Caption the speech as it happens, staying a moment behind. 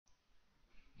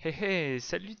Hé hé,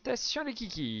 salutations les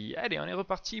kikis. Allez, on est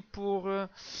reparti pour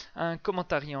un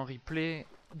commentaire en replay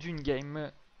d'une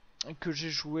game que j'ai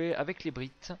joué avec les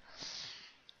Brit.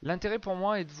 L'intérêt pour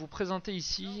moi est de vous présenter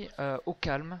ici au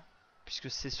calme, puisque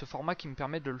c'est ce format qui me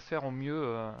permet de le faire au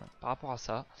mieux par rapport à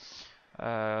ça.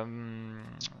 Un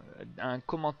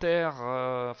commentaire,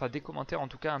 enfin des commentaires en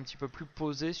tout cas un petit peu plus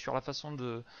posés sur la façon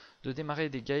de démarrer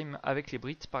des games avec les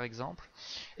Brit par exemple,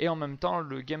 et en même temps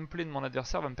le gameplay de mon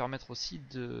adversaire va me permettre aussi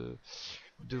de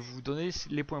vous donner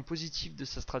les points positifs de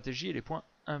sa stratégie et les points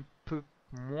un peu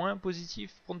moins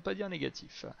positifs pour ne pas dire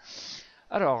négatifs.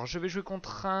 Alors je vais jouer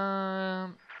contre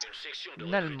un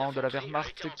Allemand de la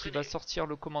Wehrmacht qui va sortir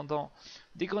le commandant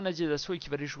des grenadiers d'assaut et qui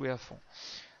va les jouer à fond.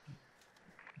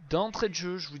 D'entrée de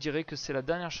jeu, je vous dirais que c'est la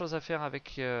dernière chose à faire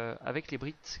avec les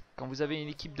Brit. Quand vous avez une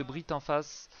équipe de Brit en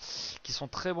face qui sont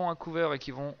très bons à cover et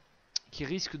qui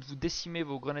risquent de vous décimer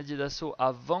vos grenadiers d'assaut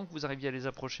avant que vous arriviez à les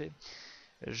approcher,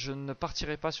 je ne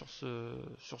partirai pas sur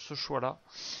ce choix-là.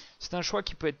 C'est un choix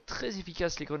qui peut être très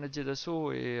efficace, les grenadiers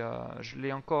d'assaut, et je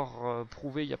l'ai encore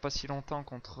prouvé il n'y a pas si longtemps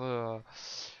contre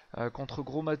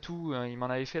Gros Matou. Il m'en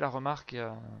avait fait la remarque.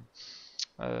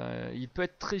 Il peut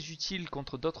être très utile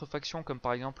contre d'autres factions comme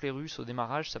par exemple les Russes au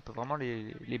démarrage, ça peut vraiment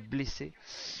les blesser.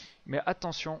 Mais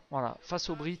attention, voilà,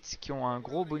 face aux Brits qui ont un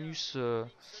gros bonus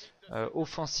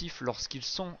offensif lorsqu'ils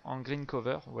sont en green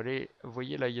cover. Vous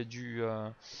voyez là il y a du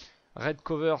red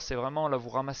cover, c'est vraiment là vous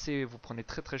ramassez, vous prenez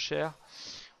très très cher.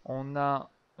 On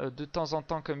a de temps en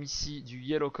temps comme ici du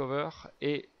yellow cover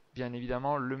et bien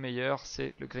évidemment le meilleur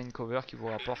c'est le green cover qui vous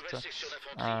rapporte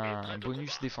un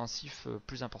bonus défensif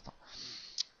plus important.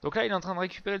 Donc là il est en train de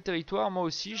récupérer le territoire, moi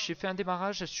aussi j'ai fait un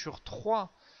démarrage sur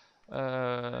 3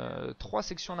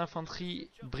 sections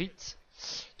d'infanterie Brit.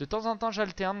 De temps en temps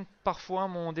j'alterne, parfois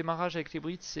mon démarrage avec les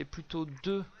Brits c'est plutôt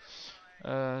 2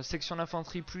 sections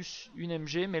d'infanterie plus une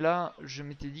MG, mais là je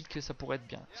m'étais dit que ça pourrait être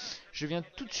bien. Je viens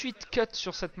tout de suite cut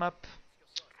sur cette map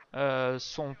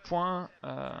son point,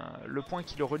 le point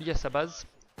qui le relie à sa base.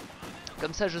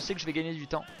 Comme ça je sais que je vais gagner du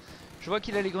temps. Je vois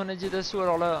qu'il a les grenadiers d'assaut,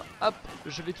 alors là, hop,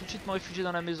 je vais tout de suite me réfugier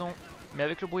dans la maison. Mais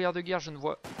avec le brouillard de guerre, je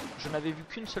n'avais vu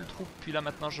qu'une seule troupe, puis là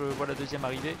maintenant je vois la deuxième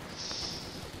arriver.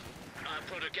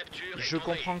 Je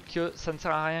comprends que ça ne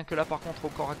sert à rien, que là par contre au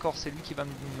corps à corps c'est lui qui va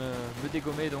me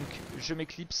dégommer, donc je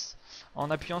m'éclipse. En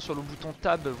appuyant sur le bouton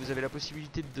Tab, vous avez la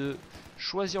possibilité de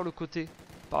choisir le côté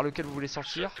par lequel vous voulez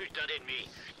sortir.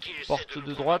 Porte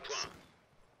de droite,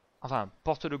 enfin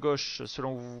porte de gauche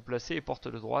selon où vous vous placez, et porte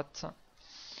de droite.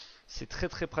 C'est très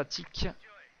très pratique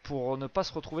pour ne pas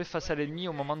se retrouver face à l'ennemi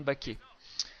au moment de baquer.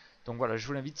 Donc voilà, je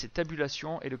vous l'invite, c'est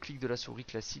tabulation et le clic de la souris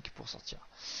classique pour sortir.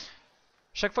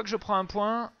 Chaque fois que je prends un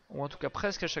point, ou en tout cas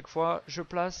presque à chaque fois, je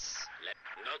place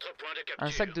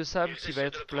un sac de sable qui va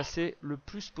être placé le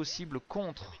plus possible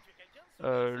contre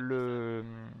le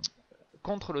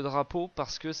drapeau,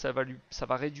 parce que ça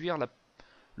va réduire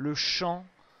le champ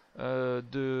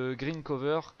de green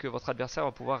cover que votre adversaire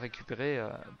va pouvoir récupérer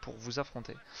pour vous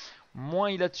affronter.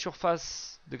 Moins il a de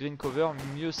surface de green cover,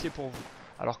 mieux c'est pour vous.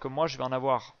 Alors que moi je vais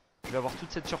avoir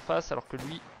toute cette surface, alors que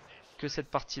lui que cette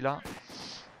partie là.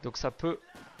 Donc ça peut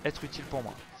être utile pour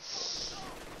moi.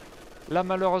 Là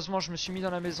malheureusement je me suis mis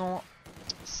dans la maison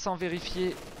sans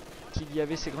vérifier qu'il y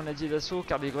avait ces grenadiers d'assaut,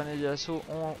 car les grenadiers d'assaut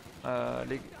ont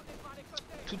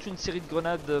toute une série de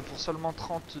grenades pour seulement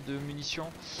 30 de munitions.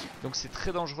 Donc c'est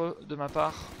très dangereux de ma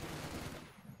part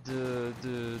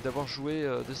d'avoir joué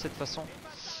de cette façon.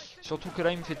 Surtout que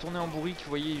là il me fait tourner en bourrique, vous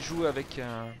voyez il joue avec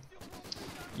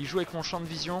mon champ de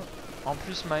vision. En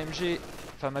plus ma MG,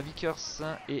 enfin ma Vickers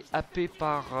est happée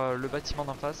par le bâtiment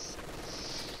d'en face.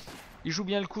 Il joue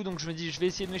bien le coup, donc je me dis je vais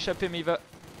essayer de m'échapper, mais il va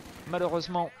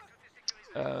malheureusement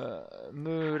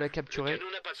me la capturer.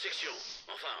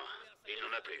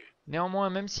 Néanmoins,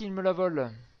 même s'il me la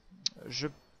vole,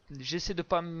 j'essaie de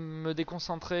pas me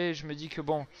déconcentrer. Je me dis que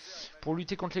bon, pour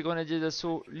lutter contre les grenadiers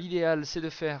d'assaut, l'idéal c'est de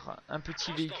faire un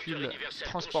petit véhicule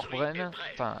transport Bren.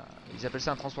 Enfin, ils appellent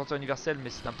ça un transporteur universel, mais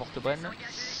c'est un porte-Bren.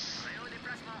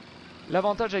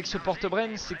 L'avantage avec ce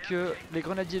porte-Bren, c'est que les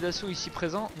grenadiers d'assaut ici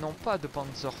présents n'ont pas de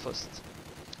Panzerfaust.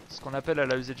 Ce qu'on appelle à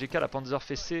la EZGK la Panzer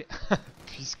fessée,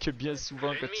 puisque bien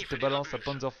souvent quand tu te balances à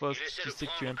Panzerfaust, tu sais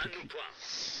que tu es un peu cuit.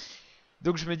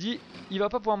 Donc je me dis, il va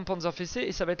pas pouvoir me panzerfesser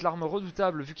et ça va être l'arme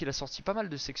redoutable vu qu'il a sorti pas mal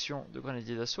de sections de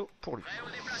grenadiers d'assaut pour lui.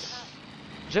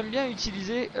 J'aime bien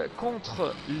utiliser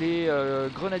contre les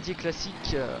grenadiers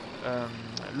classiques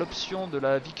l'option de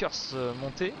la Vickers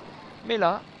montée, mais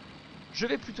là je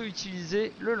vais plutôt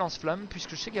utiliser le lance-flamme puisque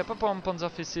je sais qu'il va pas pouvoir me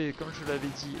panzerfesser comme je l'avais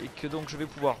dit, et que donc je vais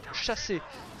pouvoir chasser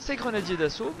ces grenadiers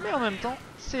d'assaut mais en même temps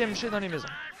ces MG dans les maisons.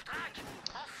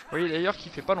 Vous voyez d'ailleurs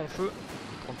qu'il fait pas long feu,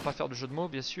 pour ne pas faire de jeu de mots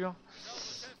bien sûr.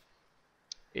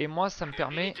 Et moi ça me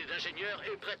permet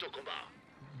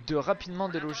de rapidement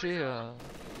déloger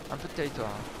un peu de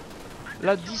territoire.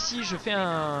 Là d'ici je fais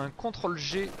un CTRL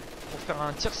G pour faire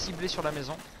un tir ciblé sur la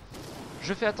maison.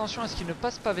 Je fais attention à ce qu'il ne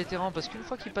passe pas vétéran, parce qu'une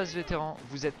fois qu'il passe vétéran,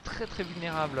 vous êtes très très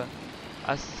vulnérable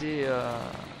à ces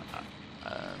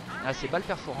balles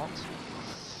perforantes.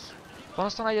 Pendant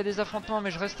ce temps là il y a des affrontements,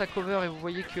 mais je reste à cover et vous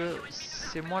voyez que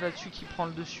c'est moi là-dessus qui prend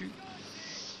le dessus.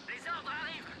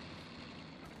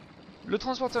 Le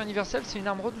transporteur universel, c'est une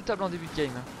arme redoutable en début de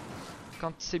game.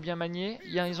 Quand c'est bien manié,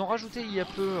 ils ont rajouté il y a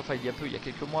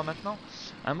quelques mois maintenant,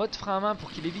 un mode frein à main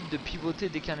pour qu'il évite de pivoter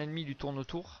dès qu'un ennemi lui tourne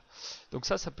autour. Donc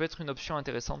ça peut être une option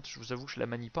intéressante. Je vous avoue que je la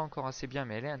manie pas encore assez bien,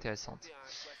 mais elle est intéressante.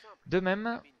 De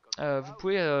même, vous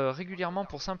pouvez régulièrement,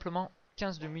 pour simplement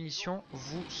 15 de munitions,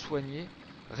 vous soigner,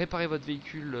 réparer votre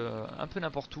véhicule un peu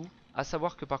n'importe où, à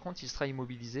savoir que par contre il sera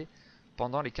immobilisé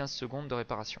pendant les 15 secondes de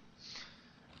réparation.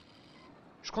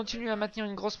 Je continue à maintenir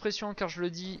une grosse pression car je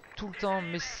le dis tout le temps,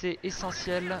 mais c'est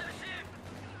essentiel.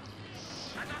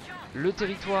 Le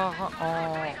territoire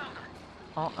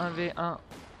en 1v1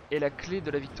 est la clé de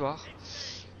la victoire.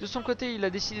 De son côté, il a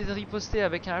décidé de riposter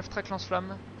avec un half-track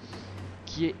lance-flamme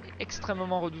qui est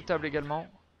extrêmement redoutable également.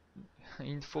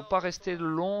 Il ne faut pas rester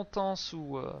longtemps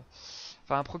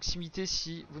à proximité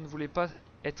si vous ne voulez pas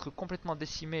être complètement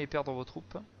décimé et perdre vos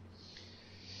troupes.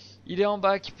 Il est en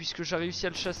bac puisque j'ai réussi à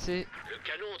le chasser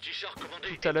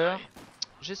tout à l'heure.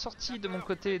 J'ai sorti de mon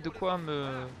côté de quoi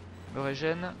me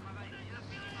régène.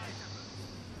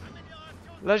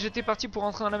 Là j'étais parti pour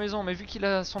rentrer dans la maison, mais vu qu'il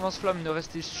a son lance-flamme, ne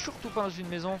restez surtout pas dans une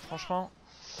maison, franchement.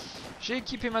 J'ai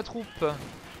équipé ma troupe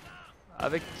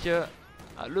avec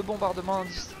le bombardement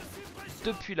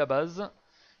depuis la base.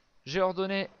 J'ai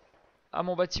ordonné à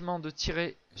mon bâtiment de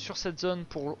tirer sur cette zone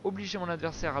pour obliger mon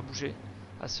adversaire à bouger,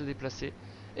 à se déplacer.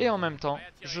 Et en même temps,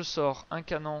 je sors un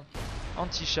canon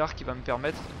anti-char qui va me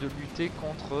permettre de lutter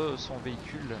contre son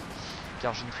véhicule,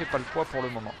 car je ne fais pas le poids pour le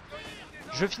moment.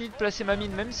 Je finis de placer ma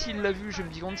mine, même s'il l'a vu, je me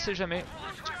dis on ne sait jamais.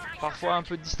 Parfois un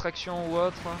peu de distraction ou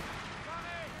autre.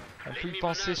 On peut y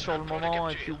penser sur le moment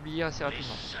et puis oublier assez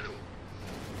rapidement.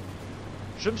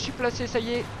 Je me suis placé, ça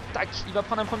y est, tac, il va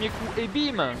prendre un premier coup et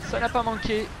bim, ça n'a pas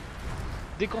manqué.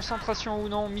 Déconcentration ou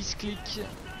non, misclick,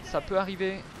 ça peut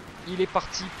arriver. Il est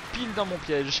parti pile dans mon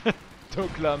piège.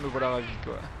 Donc là, me voilà ravi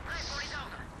quoi.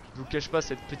 Je vous cache pas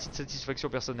cette petite satisfaction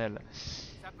personnelle.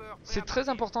 C'est très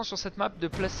important sur cette map de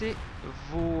placer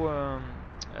vos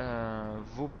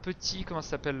petits, comment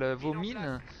ça s'appelle, vos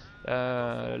mines.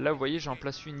 Là vous voyez j'en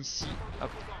place une ici.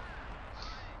 Hop.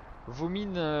 Vos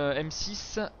mines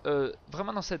M6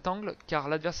 vraiment dans cet angle, car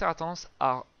l'adversaire a tendance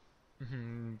à,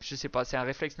 je sais pas, c'est un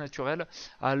réflexe naturel,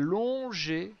 à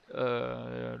longer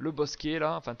le bosquet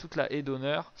là, enfin toute la haie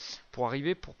d'honneur pour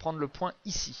prendre le point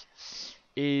ici.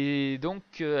 Et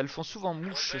donc elles font souvent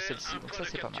mouche celles-ci, donc ça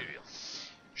c'est pas mal.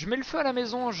 Je mets le feu à la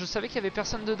maison, je savais qu'il n'y avait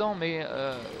personne dedans, mais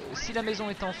si la maison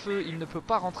est en feu, il ne peut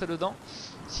pas rentrer dedans.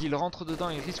 S'il rentre dedans,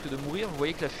 il risque de mourir. Vous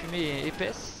voyez que la fumée est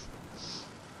épaisse.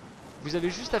 Vous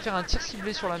avez juste à faire un tir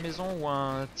ciblé sur la maison ou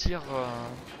un tir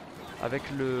avec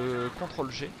le CTRL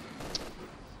G.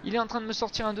 Il est en train de me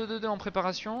sortir un 2-2-2 en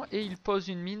préparation et il pose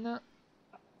une mine.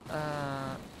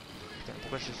 Putain,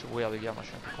 pourquoi je suis sur ouvrir de guerre, moi je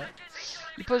suis un peu con.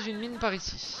 Il pose une mine par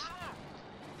ici.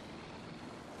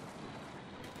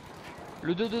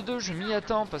 Le 2-2-2 je m'y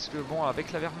attends parce que bon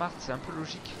avec la Wehrmacht c'est un peu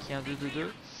logique qu'il y ait un 2-2-2.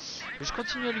 Je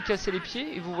continue à lui casser les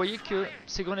pieds et vous voyez que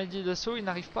ces grenadiers d'assaut il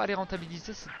n'arrive pas à les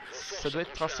rentabiliser. Ça doit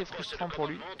être assez frustrant pour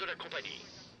lui.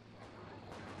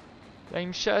 Là il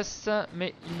me chasse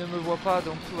mais il ne me voit pas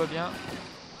donc tout va bien.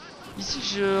 Ici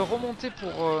je remontais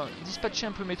pour dispatcher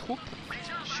un peu mes troupes.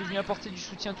 Je suis venu apporter du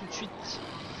soutien tout de suite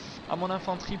à mon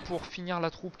infanterie pour finir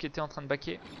la troupe qui était en train de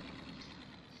baquer.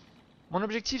 Mon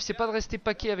objectif c'est pas de rester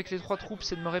paqué avec les 3 troupes,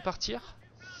 c'est de me répartir.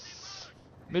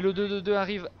 Mais le 2-2-2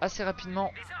 arrive assez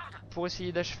rapidement pour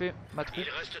essayer d'achever ma troupe.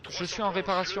 Je suis en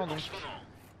réparation donc,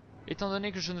 étant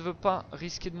donné que je ne veux pas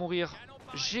risquer de mourir,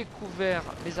 j'ai couvert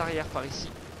mes arrières par ici.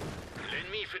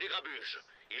 L'ennemi fait des grabuges,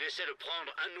 il essaie de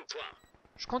prendre un de nos points.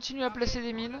 Je continue à placer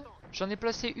des mines. J'en ai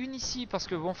placé une ici parce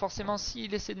que bon forcément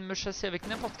s'il essaie de me chasser avec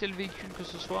n'importe quel véhicule que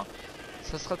ce soit,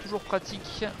 ça sera toujours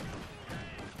pratique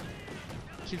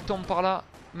qu'il tombe par là.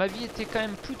 Ma vie était quand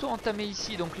même plutôt entamée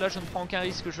ici, donc là je ne prends aucun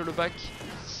risque, je le back.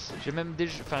 J'ai même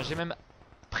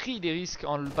pris des risques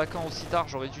en le backant aussi tard.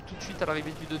 J'aurais dû tout de suite à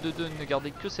l'arrivée du 2-2-2 ne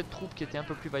garder que cette troupe qui était un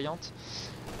peu plus vaillante.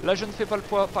 Là je ne fais pas le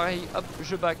poids, pareil, hop,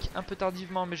 je back un peu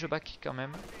tardivement mais je back quand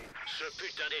même. Ce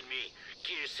putain d'ennemi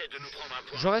qui essaie de nous prendre un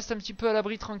point. Je reste un petit peu à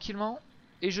l'abri tranquillement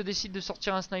et je décide de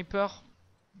sortir un sniper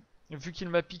vu qu'il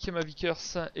m'a piqué ma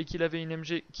Vickers et qu'il avait une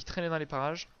MG qui traînait dans les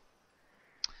parages.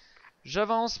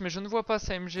 J'avance mais je ne vois pas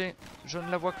sa MG. Je ne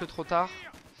la vois que trop tard.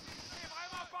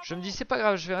 Je me dis c'est pas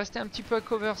grave, je vais rester un petit peu à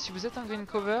cover. Si vous êtes un green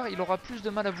cover, il aura plus de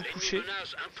mal à vous coucher.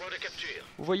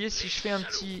 Vous voyez si je fais un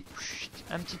petit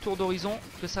tour d'horizon,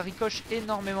 que ça ricoche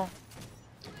énormément.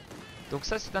 Donc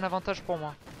ça c'est un avantage pour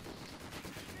moi.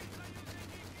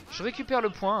 Je récupère le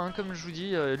point, hein, comme je vous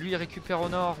dis. Lui il récupère au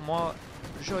nord, moi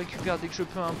je récupère dès que je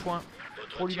peux un point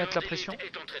pour lui mettre la pression.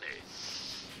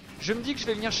 Je me dis que je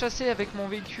vais venir chasser avec mon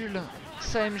véhicule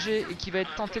sa MG et qu'il va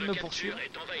être tenté de me poursuivre.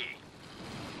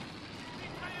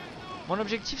 Mon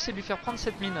objectif c'est de lui faire prendre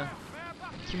cette mine,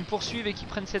 qu'il me poursuive et qu'il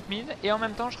prenne cette mine, et en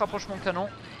même temps je rapproche mon canon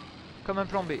comme un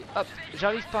plan B. Hop,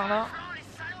 j'arrive par là.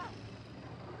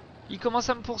 Il commence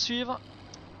à me poursuivre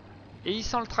et il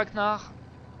sent le traquenard.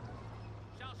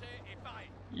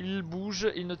 Il bouge,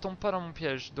 il ne tombe pas dans mon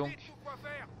piège, donc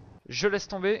je laisse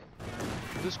tomber.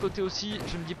 De ce côté aussi,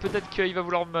 je me dis peut-être qu'il va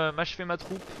vouloir m'achever ma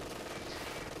troupe.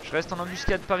 Je reste en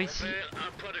embuscade par ici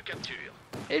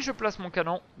et je place mon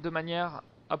canon de manière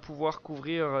à pouvoir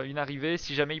couvrir une arrivée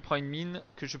si jamais il prend une mine,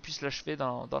 que je puisse l'achever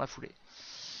dans la foulée.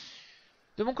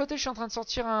 De mon côté, je suis en train de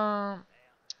sortir un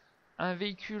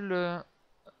véhicule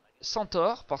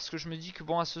Centaure, parce que je me dis que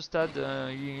bon, à ce stade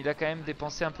il a quand même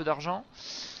dépensé un peu d'argent.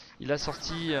 Il a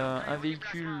sorti un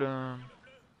véhicule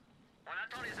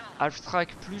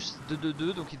half-track plus de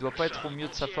 2.2, donc il doit pas être au mieux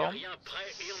de sa forme.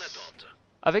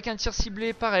 Avec un tir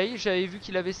ciblé pareil, j'avais vu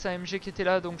qu'il avait sa MG qui était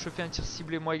là, donc je fais un tir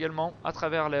ciblé moi également à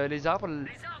travers les arbres.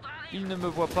 Il ne me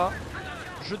voit pas.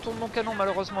 Je tourne mon canon,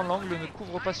 malheureusement l'angle ne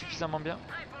couvre pas suffisamment bien.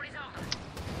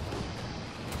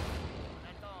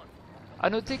 A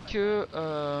noter que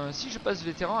si je passe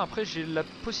vétéran, après j'ai la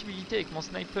possibilité avec mon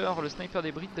sniper, le sniper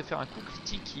des Brit, de faire un coup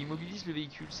critique qui immobilise le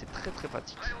véhicule. C'est très très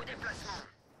pratique.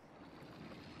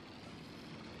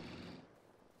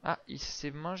 Ah, il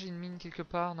s'est mangé une mine quelque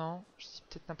part, non? Je dis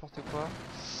peut-être n'importe quoi.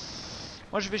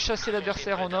 Moi je vais chasser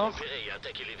l'adversaire au nord.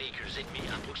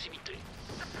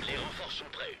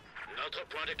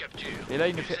 Et là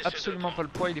il ne fait absolument pas le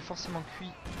poids, il est forcément cuit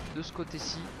de ce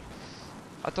côté-ci.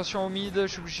 Attention au mid, je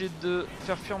suis obligé de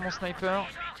faire fuir mon sniper,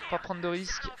 pas prendre de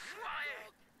risque.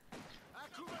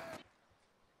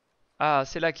 Ah,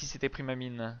 c'est là qu'il s'était pris ma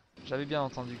mine. J'avais bien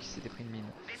entendu qu'il s'était pris une mine.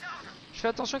 Je fais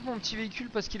attention avec mon petit véhicule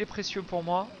parce qu'il est précieux pour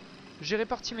moi. J'ai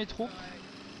réparti mes troupes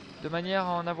de manière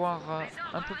à en avoir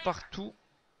un peu partout.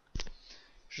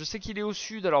 Je sais qu'il est au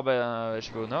sud, alors ben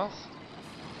je vais au nord.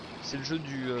 C'est le jeu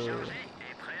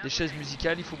des chaises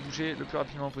musicales, il faut bouger le plus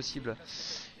rapidement possible.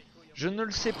 Je ne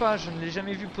le sais pas, je ne l'ai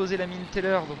jamais vu poser la mine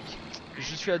Teller, donc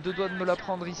je suis à deux doigts de me la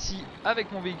prendre ici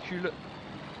avec mon véhicule.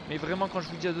 Mais vraiment quand je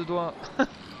vous dis à deux doigts,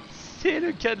 c'est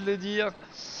le cas de le dire.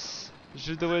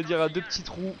 Je devrais dire à deux petits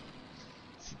trous.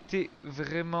 C'était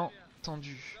vraiment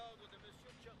tendu.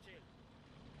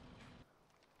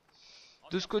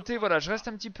 De ce côté, voilà, je reste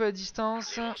un petit peu à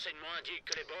distance.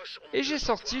 Et j'ai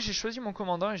choisi mon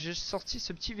commandant et j'ai sorti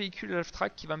ce petit véhicule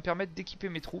half-track qui va me permettre d'équiper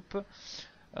mes troupes.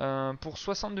 Pour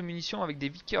 60 de munitions avec des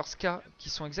Vickers K qui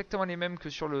sont exactement les mêmes que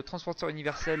sur le transporteur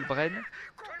universel Bren.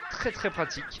 Très très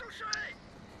pratique.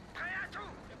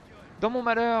 Dans mon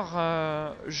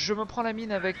malheur, je me prends la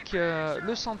mine avec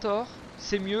le Centaure.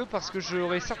 C'est mieux parce que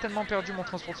j'aurais certainement perdu mon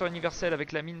transporteur universel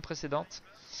avec la mine précédente.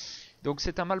 Donc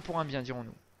c'est un mal pour un bien,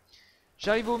 dirons-nous.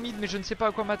 J'arrive au mid mais je ne sais pas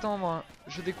à quoi m'attendre.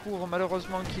 Je découvre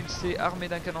malheureusement qu'il s'est armé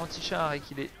d'un canon anti-char et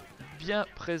qu'il est bien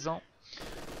présent.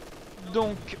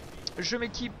 Donc je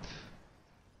m'équipe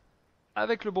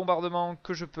avec le bombardement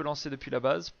que je peux lancer depuis la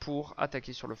base pour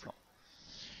attaquer sur le flanc.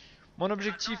 Mon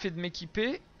objectif est de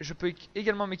m'équiper. Je peux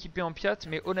également m'équiper en piat,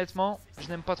 mais honnêtement, je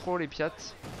n'aime pas trop les piats.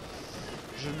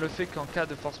 Je ne le fais qu'en cas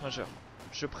de force majeure.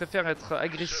 Je préfère être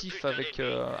agressif avec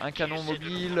un canon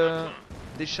mobile,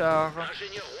 des chars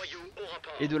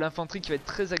et de l'infanterie qui va être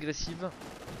très agressive,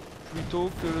 plutôt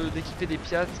que d'équiper des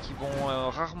piats qui vont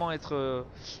rarement être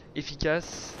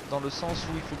efficaces, dans le sens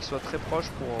où il faut qu'ils soient très proches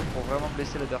pour vraiment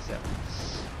blesser l'adversaire.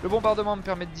 Le bombardement me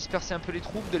permet de disperser un peu les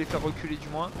troupes, de les faire reculer du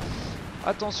moins.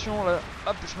 Attention, là,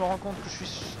 hop, je me rends compte que je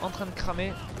suis en train de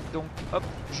cramer, donc hop,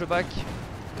 je back.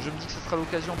 Je me dis que ce sera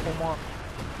l'occasion pour moi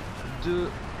de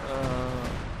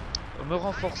me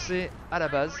renforcer à la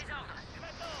base.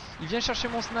 Il vient chercher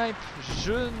mon snipe,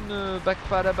 je ne back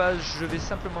pas à la base, je vais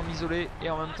simplement m'isoler et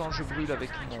en même temps je brûle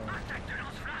avec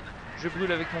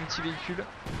mon petit véhicule.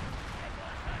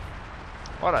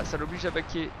 Voilà, ça l'oblige à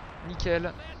backer,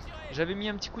 nickel. J'avais mis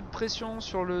un petit coup de pression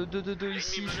sur le 2-2-2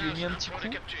 ici, je lui ai mis un petit coup.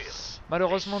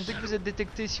 Malheureusement, dès que vous êtes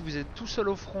détecté, si vous êtes tout seul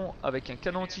au front avec un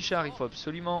canon anti-char, il faut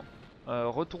absolument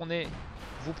retourner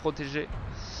vous protéger.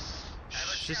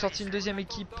 J'ai sorti une deuxième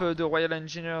équipe de Royal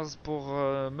Engineers pour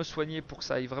me soigner pour que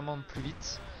ça aille vraiment plus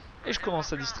vite. Et je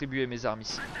commence à distribuer mes armes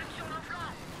ici.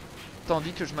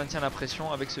 tandis que je maintiens la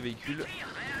pression avec ce véhicule.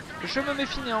 Je me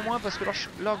méfie néanmoins parce que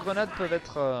leurs grenades peuvent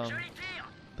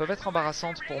être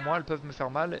embarrassantes pour moi, elles peuvent me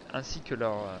faire mal, ainsi que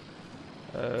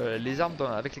les armes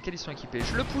avec lesquelles ils sont équipés.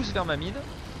 Je le pousse vers ma mine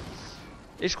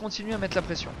et je continue à mettre la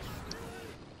pression.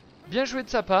 Bien joué de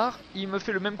sa part, il me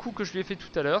fait le même coup que je lui ai fait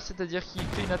tout à l'heure, c'est-à-dire qu'il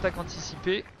fait une attaque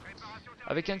anticipée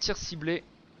avec un tir ciblé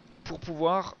pour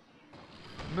pouvoir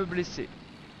me blesser.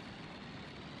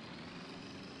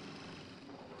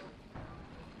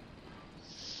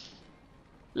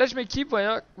 Là je m'équipe,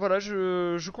 voilà,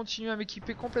 je continue à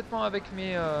m'équiper complètement avec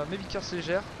mes vickers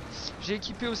légères. J'ai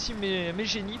équipé aussi mes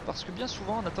génies parce que bien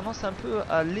souvent on a tendance un peu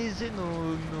à léser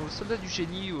nos soldats du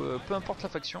génie, peu importe la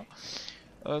faction.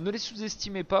 Ne les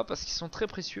sous-estimez pas parce qu'ils sont très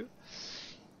précieux.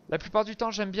 La plupart du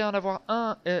temps j'aime bien en avoir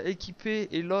un équipé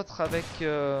et l'autre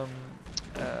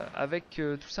avec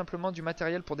tout simplement du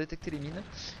matériel pour détecter les mines.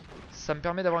 Ça me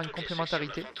permet d'avoir une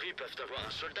complémentarité.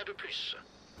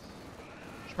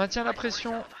 Je maintiens la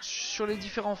pression sur les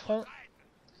différents fronts.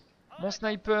 Mon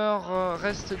sniper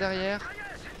reste derrière.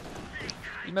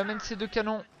 Il m'amène ses 2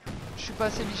 canons. Je suis pas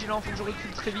assez vigilant, faut que je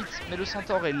recule très vite. Mais le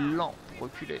centaure est lent pour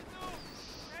reculer.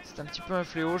 C'est un petit peu un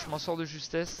fléau, je m'en sors de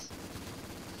justesse.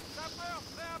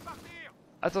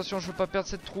 Attention, je veux pas perdre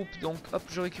cette troupe, donc hop,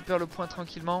 je récupère le point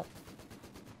tranquillement.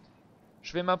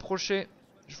 Je vais m'approcher.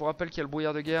 Je vous rappelle qu'il y a le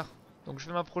brouillard de guerre. Donc je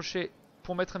vais m'approcher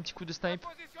pour mettre un petit coup de snipe.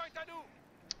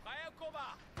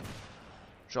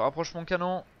 Je rapproche mon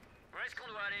canon.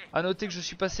 A noter que je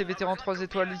suis passé vétéran 3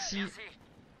 étoiles ici.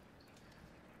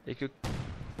 Et que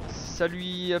ça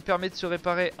lui permet de se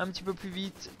réparer un petit peu plus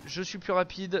vite. Je suis plus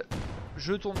rapide.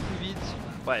 Je tourne plus vite.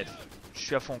 Bref, je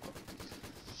suis à fond quoi.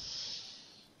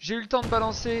 J'ai eu le temps de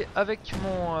balancer avec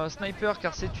mon sniper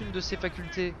car c'est une de ses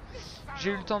facultés.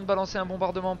 J'ai eu le temps de balancer un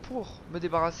bombardement pour me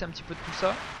débarrasser un petit peu de tout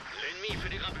ça.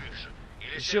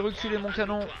 J'ai reculé mon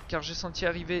canon car j'ai senti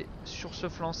arriver sur ce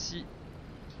flanc-ci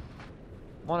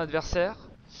mon adversaire.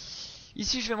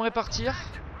 Ici je vais me répartir.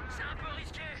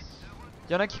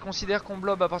 Il y en a qui considèrent qu'on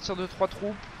blob à partir de 3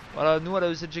 troupes. Voilà, nous à la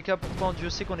EZGK pourtant Dieu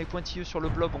sait qu'on est pointilleux sur le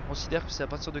blob. On considère que c'est à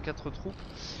partir de 4 troupes.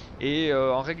 Et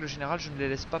en règle générale je ne les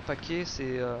laisse pas paquer.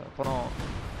 C'est pendant,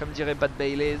 comme dirait Bad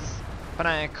Baileys,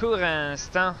 pendant un court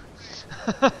instant.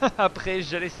 Après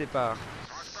je les sépare.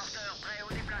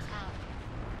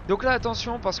 Donc là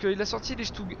attention parce qu'il a sorti les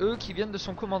Stug E qui viennent de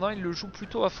son commandant. Il le joue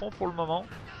plutôt à fond pour le moment.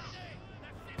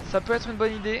 Ça peut être une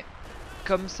bonne idée,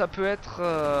 comme ça peut être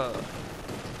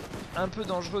un peu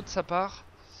dangereux de sa part.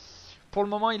 Pour le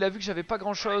moment il a vu que j'avais pas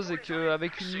grand chose et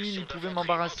qu'avec une mine il pouvait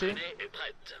m'embarrasser.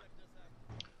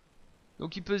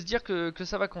 Donc il peut se dire que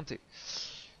ça va compter.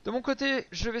 De mon côté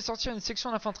je vais sortir une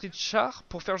section d'infanterie de chars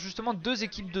pour faire justement 2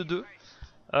 équipes de 2.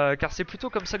 Car c'est plutôt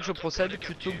comme ça que je procède.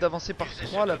 Plutôt que d'avancer par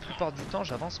 3 la plupart du temps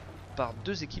j'avance par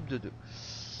 2 équipes de 2.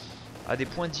 À des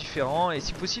points différents et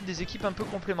si possible des équipes un peu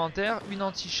complémentaires, une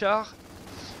anti-char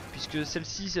puisque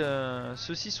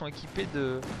ceux-ci sont équipés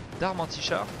d'armes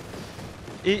anti-char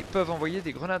et peuvent envoyer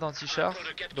des grenades anti-char,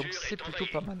 donc c'est plutôt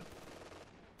pas mal.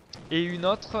 Et une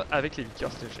autre avec les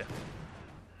vickers légères.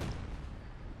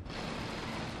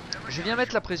 Je viens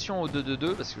mettre la pression au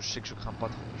 2-2-2 parce que je sais que je crains pas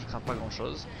grand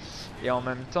chose. Et en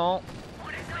même temps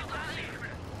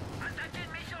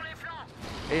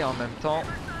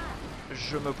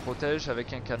je me protège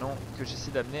avec un canon que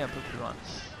j'essaie d'amener un peu plus loin.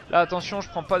 Là attention, je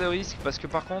prends pas de risque parce que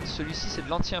par contre celui-ci c'est de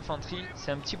l'anti-infanterie.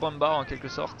 C'est un petit bombard en quelque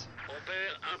sorte.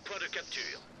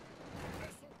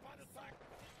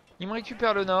 Il me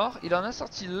récupère le nord. Il en a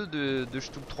sorti 2 de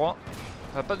Stug 3.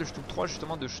 Enfin pas de Stug 3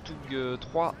 justement, de Stug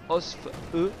 3 OSF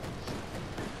E.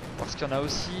 Parce qu'il y en a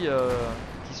aussi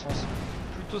qui sont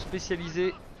plutôt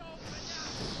spécialisés.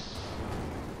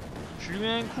 Je lui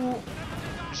mets un coup.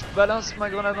 Je balance ma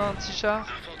grenade anti-char.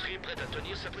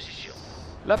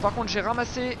 Là par contre j'ai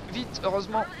ramassé vite,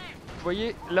 heureusement. Vous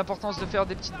voyez l'importance de faire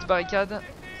des petites barricades.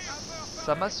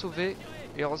 Ça m'a sauvé.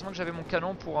 Et heureusement que j'avais mon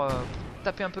canon pour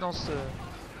taper un peu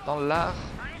dans l'art.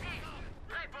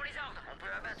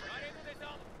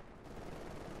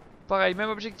 Pareil, même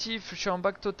objectif, je suis en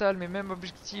back total, mais même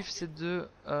objectif c'est de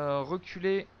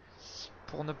reculer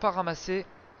pour ne pas ramasser.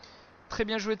 Très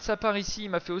bien joué de sa part ici, il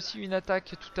m'a fait aussi une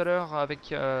attaque tout à l'heure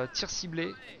avec tir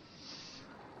ciblé.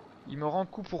 Il me rend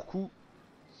coup pour coup.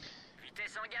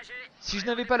 Si je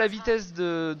n'avais pas la vitesse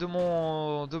de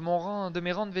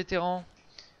mes rangs de vétérans,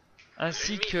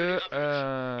 ainsi que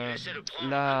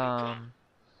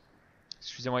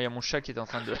Excusez-moi, il y a mon chat qui est en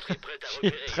train de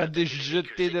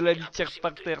jeter de la litière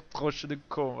par terre, troche de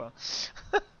con. Va.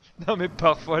 Non mais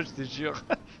parfois, je te jure.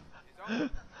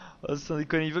 Oh, sans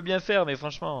déconner, il veut bien faire, mais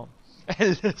franchement,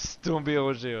 laisse tomber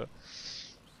Roger.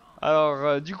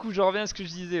 Alors, du coup, je reviens à ce que je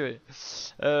disais, ouais.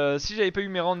 Si j'avais pas eu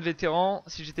mes rangs de vétérans,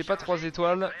 si j'étais pas 3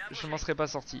 étoiles, je m'en serais pas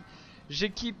sorti.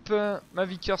 J'équipe ma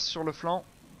Vickers sur le flanc.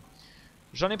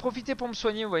 J'en ai profité pour me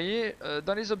soigner, vous voyez.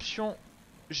 Dans les options,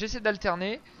 j'essaie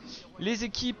d'alterner. Les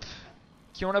équipes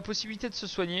qui ont la possibilité de se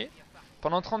soigner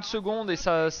pendant 30 secondes, et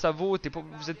ça vaut,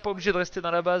 vous n'êtes pas obligé de rester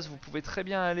dans la base, vous pouvez très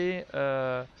bien aller...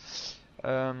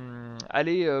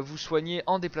 vous soigner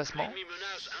en déplacement.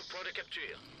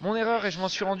 Mon erreur, et je m'en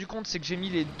suis rendu compte, c'est que j'ai mis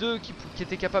les deux qui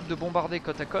étaient capables de bombarder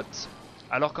côte à côte,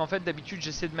 alors qu'en fait d'habitude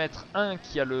j'essaie de mettre un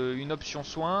qui a une option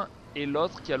soin et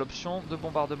l'autre qui a l'option de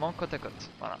bombardement côte à côte.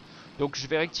 Voilà. Donc je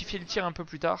vais rectifier le tir un peu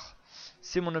plus tard,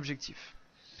 c'est mon objectif.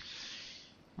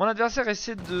 Mon adversaire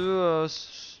essaie de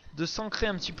s'ancrer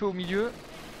un petit peu au milieu.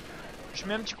 Je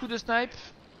mets un petit coup de snipe,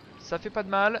 ça fait pas de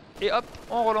mal, et hop,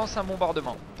 on relance un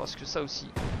bombardement, parce que ça aussi,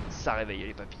 ça réveille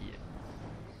les papilles.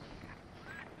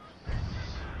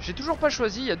 J'ai toujours pas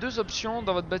choisi, il y a deux options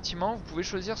dans votre bâtiment. Vous pouvez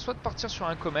choisir soit de partir sur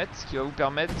un comète, ce qui va vous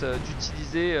permettre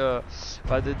d'utiliser,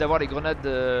 d'avoir les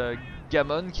grenades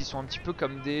Gammon, qui sont un petit peu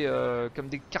comme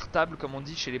des cartables, comme on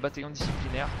dit chez les bataillons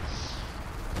disciplinaires.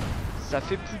 Ça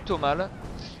fait plutôt mal.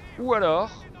 Ou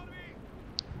alors,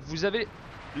 vous avez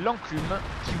l'enclume,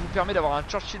 qui vous permet d'avoir un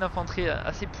Churchill d'infanterie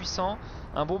assez puissant,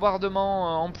 un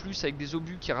bombardement en plus avec des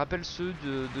obus qui rappellent ceux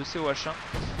de COH2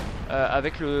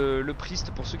 avec le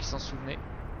Priest pour ceux qui s'en souvenaient.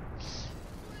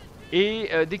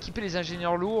 Et d'équiper les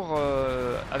ingénieurs lourds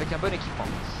avec un bon équipement.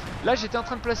 Là j'étais en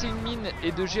train de placer une mine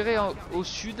et de gérer au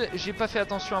sud. J'ai pas fait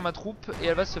attention à ma troupe et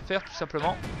elle va se faire tout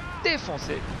simplement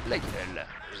défoncer la gueule.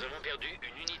 Nous avons perdu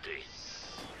une unité.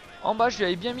 En bas je lui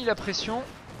avais bien mis la pression,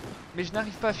 mais je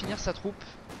n'arrive pas à finir sa troupe.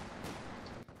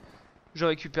 Je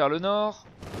récupère le nord,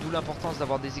 d'où l'importance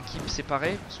d'avoir des équipes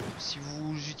séparées. Parce que si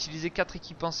vous utilisez 4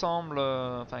 équipes ensemble,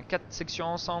 enfin 4 sections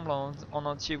ensemble en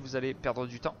entier, vous allez perdre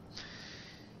du temps.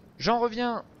 J'en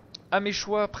reviens à mes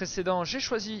choix précédents. J'ai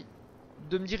choisi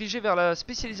de me diriger vers la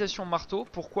spécialisation marteau.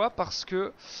 Pourquoi? Parce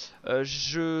que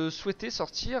je souhaitais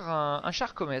sortir un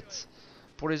char comète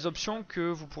pour les options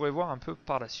que vous pourrez voir un peu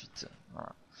par la suite. Voilà.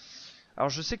 Alors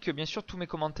je sais que bien sûr tous mes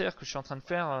commentaires que je suis en train de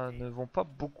faire ne vont pas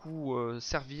beaucoup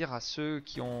servir à ceux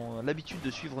qui ont l'habitude de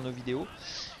suivre nos vidéos.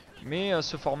 Mais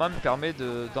ce format me permet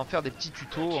d'en faire des petits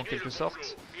tutos en quelque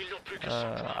sorte.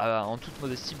 En toute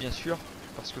modestie bien sûr.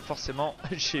 Parce que forcément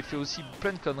j'ai fait aussi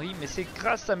plein de conneries. Mais c'est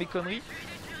grâce à mes conneries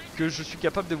que je suis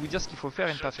capable de vous dire ce qu'il faut faire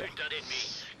et ne pas faire.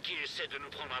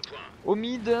 Au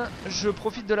mid, je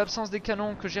profite de l'absence des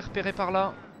canons que j'ai repérés par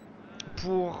là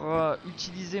pour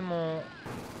utiliser mon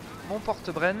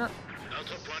porte-brenne.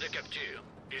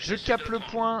 Je capte le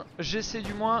point, j'essaie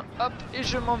du moins, hop, et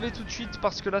je m'en vais tout de suite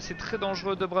parce que là c'est très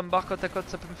dangereux de brumbar côte à côte,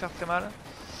 ça peut me faire très mal.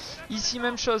 Ici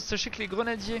même chose, sachez que les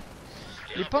grenadiers,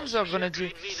 les panzer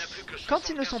grenadiers, quand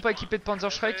ils ne sont pas équipés de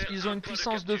Panzerschreck, ils ont une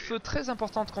puissance de feu très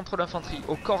importante contre l'infanterie.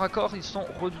 Au corps à corps, ils sont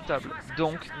redoutables,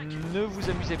 donc ne vous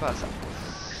amusez pas à ça.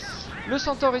 Le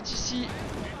centaure est ici,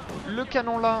 le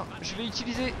canon là, je vais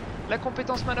utiliser la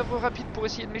compétence manœuvre rapide pour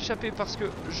essayer de m'échapper parce que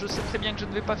je sais très bien que je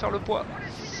ne vais pas faire le poids.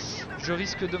 Je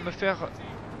risque de me faire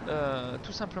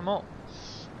tout simplement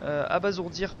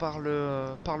abasourdir par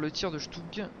le tir de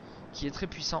Stug qui est très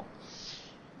puissant.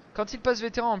 Quand ils passent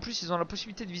vétérans en plus ils ont la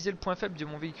possibilité de viser le point faible de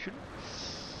mon véhicule.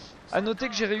 A noter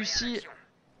que j'ai réussi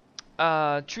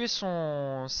à tuer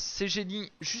ses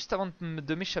génies juste avant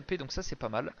de m'échapper, donc ça c'est pas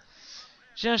mal.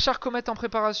 J'ai un char comète en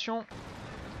préparation.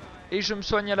 Et je me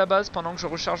soigne à la base pendant que je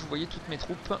recharge, vous voyez, toutes mes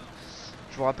troupes.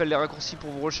 Je vous rappelle les raccourcis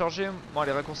pour vous recharger. Bon,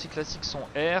 les raccourcis classiques sont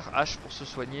R, H pour se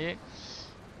soigner.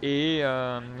 Et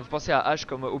vous pensez à H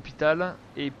comme hôpital.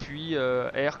 Et puis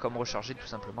R comme recharger tout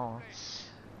simplement. Hein.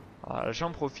 Voilà,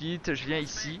 j'en profite, je viens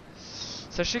ici.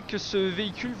 Sachez que ce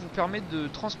véhicule vous permet de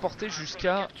transporter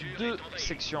jusqu'à 2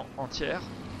 sections entières.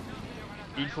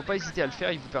 Et il ne faut pas hésiter à le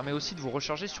faire, il vous permet aussi de vous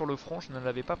recharger sur le front, je ne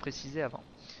l'avais pas précisé avant.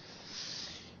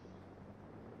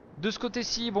 De ce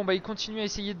côté-ci, bon bah il continue à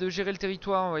essayer de gérer le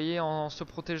territoire, vous voyez, en se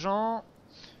protégeant,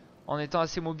 en étant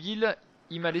assez mobile.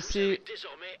 Il m'a laissé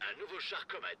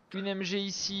une MG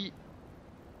ici,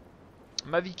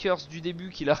 ma Vickers du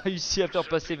début qu'il a réussi à faire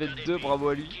passer V2, bravo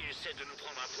à lui.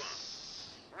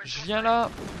 Je viens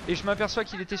là et je m'aperçois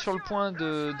qu'il était sur le point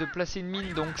de placer une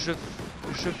mine, donc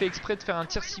je fais exprès de faire un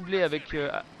tir ciblé avec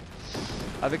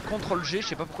CTRL G. Je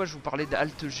sais pas pourquoi je vous parlais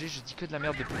d'Alt G, je dis que de la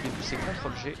merde depuis le début, c'est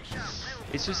CTRL G.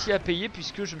 Et ceci a payé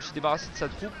puisque je me suis débarrassé de sa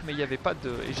troupe, mais il n'y avait pas de...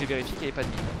 Et j'ai vérifié qu'il n'y avait pas de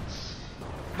mine.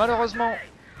 Malheureusement,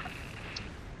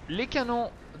 les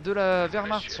canons de la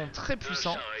Wehrmacht sont très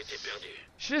puissants.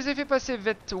 Je les ai fait passer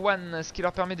VET1, ce qui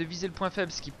leur permet de viser le point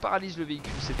faible, ce qui paralyse le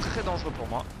véhicule, c'est très dangereux pour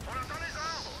moi.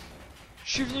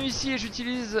 Je suis venu ici et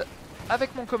j'utilise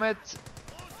avec mon comète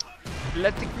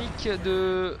la technique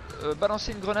de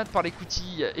balancer une grenade par les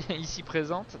coutilles ici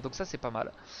présente. Donc ça c'est pas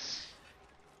mal.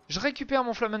 Je récupère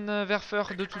mon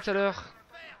Flammenwerfer de tout à l'heure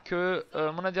que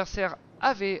mon adversaire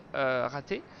avait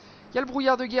raté. Il y a le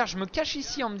brouillard de guerre, je me cache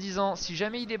ici en me disant si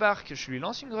jamais il débarque, je lui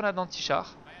lance une grenade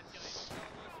anti-char.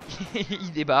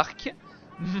 Il débarque.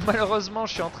 Malheureusement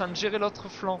je suis en train de gérer l'autre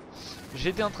flanc.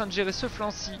 J'étais en train de gérer ce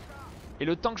flanc-ci. Et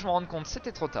le temps que je me rende compte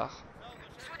c'était trop tard.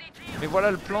 Mais voilà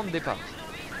le plan de départ.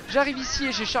 J'arrive ici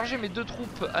et j'ai chargé mes 2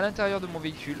 troupes à l'intérieur de mon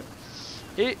véhicule.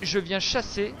 Et je viens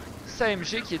chasser sa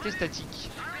AMG qui était statique.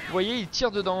 Vous voyez il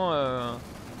tire dedans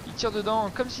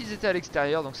comme s'ils étaient à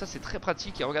l'extérieur. Donc ça c'est très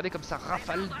pratique. Et regardez comme ça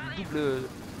rafale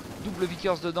double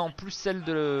Vickers dedans plus celle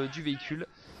du véhicule.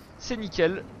 C'est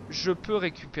nickel, je peux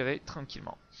récupérer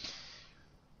tranquillement.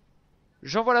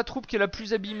 J'envoie la troupe qui est la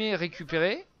plus abîmée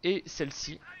récupérer. Et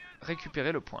celle-ci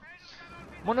récupérer le point.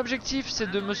 Mon objectif c'est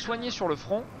de me soigner sur le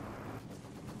front.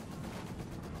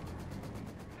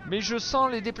 Mais je sens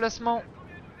les déplacements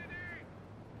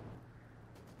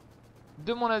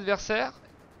de mon adversaire.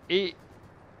 Et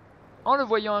en le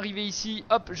voyant arriver ici,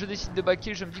 hop, je décide de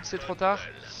backer. Je me dis que c'est trop tard,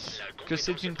 que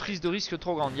c'est une prise de risque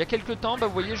trop grande. Il y a quelques temps, bah,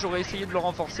 vous voyez, j'aurais essayé de le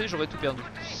renforcer, j'aurais tout perdu.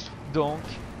 Donc,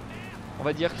 on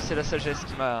va dire que c'est la sagesse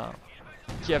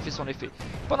qui a fait son effet.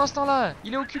 Pendant ce temps-là,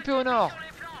 il est occupé au nord.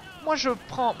 Moi, je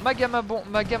prends ma gammon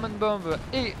bomb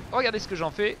et regardez ce que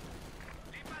j'en fais.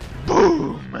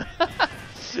 Boum.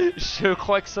 Je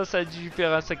crois que ça a dû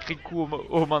faire un sacré coup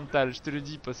au mental, je te le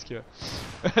dis, parce que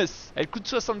elle coûte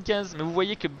 75, mais vous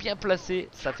voyez que bien placé,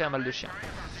 ça fait un mal de chien.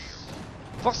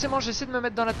 Forcément, j'essaie de me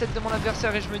mettre dans la tête de mon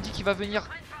adversaire et je me dis qu'il va venir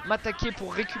m'attaquer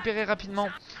pour récupérer rapidement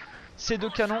ces 2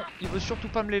 canons. Il veut surtout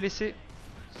pas me les laisser.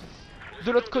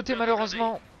 De l'autre côté,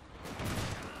 malheureusement,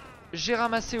 j'ai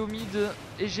ramassé au mid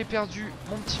et j'ai perdu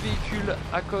mon petit véhicule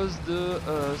à cause de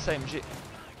sa MG.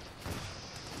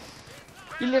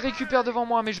 Il les récupère devant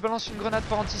moi, mais je balance une grenade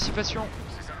par anticipation.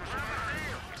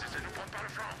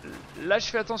 Là je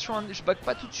fais attention, je back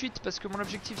pas tout de suite parce que mon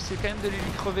objectif c'est quand même de les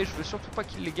lui crever. Je veux surtout pas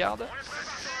qu'il les garde.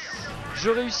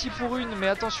 Je réussis pour une, mais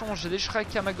attention, j'ai des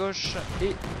Shrek à ma gauche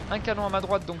et un canon à ma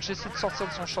droite, donc j'essaie de sortir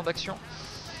de son champ d'action.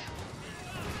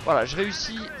 Voilà, je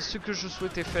réussis ce que je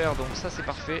souhaitais faire, donc ça c'est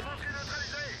parfait.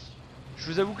 Je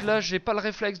vous avoue que là j'ai pas le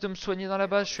réflexe de me soigner dans la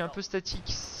base, je suis un peu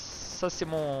statique. Ça c'est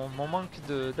mon manque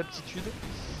d'aptitude.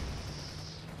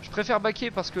 Je préfère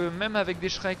backer parce que même avec des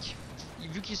Shrek,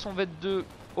 vu qu'ils sont V2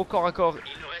 au corps à corps,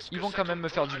 ils vont quand même me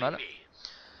faire du mal.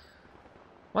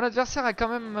 Mon adversaire a quand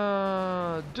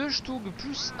même 2 Stug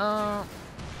plus un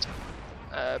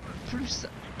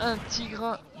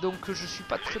tigre, donc je suis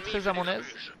pas très à mon aise.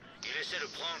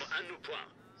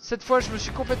 Cette fois je me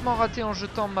suis complètement raté en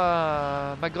jetant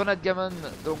ma grenade gammon,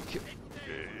 donc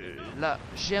là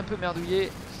j'ai un peu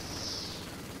merdouillé.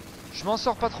 Je m'en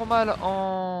sors pas trop mal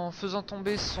en faisant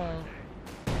tomber son...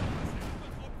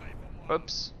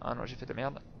 Oups, ah non j'ai fait de la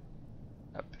merde.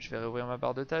 Hop, je vais réouvrir ma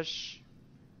barre de tâches.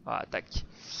 Ah, tac.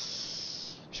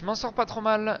 Je m'en sors pas trop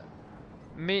mal,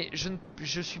 mais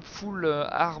je suis full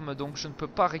arme, donc je ne peux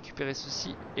pas récupérer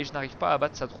ceci. Et je n'arrive pas à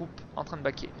abattre sa troupe en train de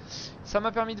backer. Ça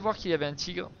m'a permis de voir qu'il y avait un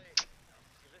tigre.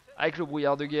 Avec le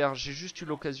brouillard de guerre, j'ai juste eu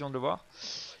l'occasion de le voir.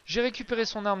 J'ai récupéré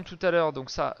son arme tout à l'heure, donc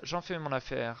ça, j'en fais mon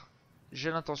affaire. J'ai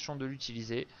l'intention de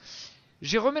l'utiliser.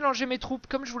 J'ai remélangé mes troupes,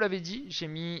 comme je vous l'avais dit. J'ai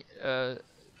mis...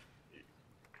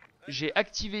 j'ai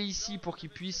activé ici pour qu'il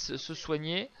puisse se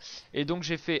soigner. Et donc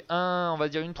j'ai fait on va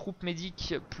dire une troupe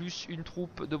médic plus une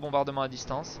troupe de bombardement à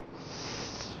distance.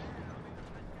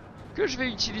 Que je vais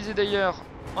utiliser d'ailleurs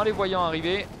en les voyant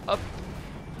arriver. Hop.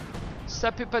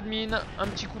 Ça fait pas de mine. Un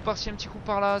petit coup par-ci, un petit coup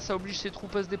par-là. Ça oblige ces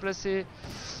troupes à se déplacer.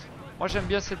 Moi j'aime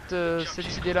bien cette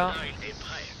idée là.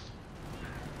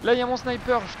 Là il y a mon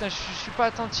sniper. Putain, je suis pas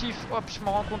attentif. Hop, je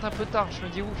m'en rends compte un peu tard. Je me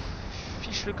dis ouf.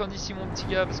 Fiche le camp d'ici mon petit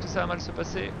gars parce que ça va mal se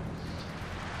passer.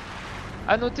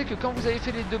 A noter que quand vous avez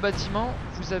fait les 2 bâtiments,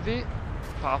 vous avez,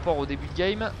 par rapport au début de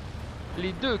game,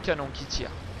 les 2 canons qui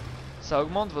tirent. Ça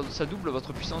augmente, ça double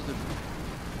votre puissance de vue.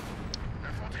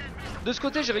 De ce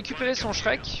côté j'ai récupéré son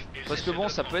Shrek, parce que bon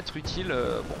ça peut être utile.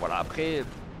 Bon voilà, après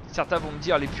certains vont me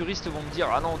dire, les puristes vont me dire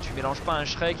ah non tu mélanges pas un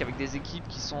Shrek avec des équipes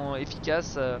qui sont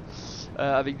efficaces.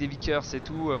 Avec des Vickers et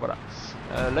tout, voilà.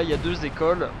 Là il y a 2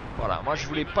 écoles. Voilà, moi je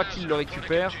voulais pas qu'il le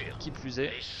récupère, qui plus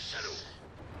est.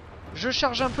 Je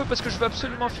charge un peu parce que je veux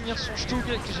absolument finir son Stug,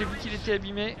 que j'ai vu qu'il était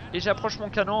abîmé. Et j'approche mon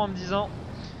canon en me disant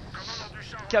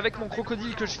qu'avec mon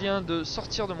crocodile que je viens de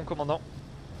sortir de mon commandant,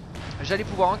 j'allais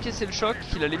pouvoir encaisser le choc,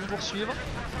 qu'il allait me poursuivre,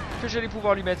 que j'allais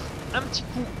pouvoir lui mettre un petit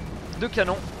coup de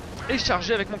canon et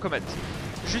charger avec mon comète.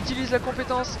 J'utilise la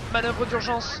compétence manœuvre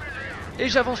d'urgence et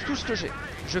j'avance tout ce que j'ai.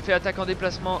 Je fais attaque en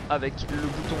déplacement avec le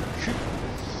bouton Q.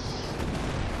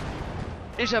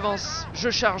 Et j'avance, je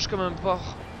charge comme un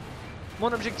porc.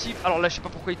 Mon objectif, alors là je sais pas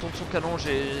pourquoi il tourne son canon,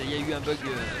 il y a eu un bug.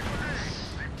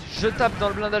 Je tape dans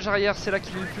le blindage arrière, c'est là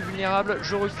qu'il est le plus vulnérable.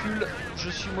 Je recule, je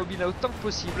suis mobile autant que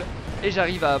possible. Et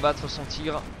j'arrive à abattre son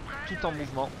tigre tout en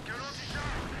mouvement.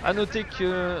 A noter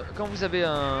que quand vous avez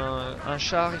un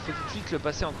char, il faut tout de suite le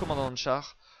passer en commandant de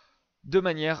char, de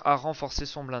manière à renforcer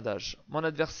son blindage. Mon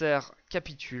adversaire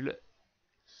capitule.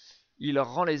 Il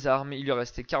rend les armes, il lui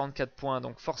restait 44 points,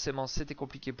 donc forcément c'était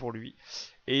compliqué pour lui.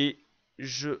 Et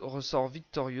je ressors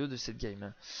victorieux de cette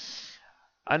game.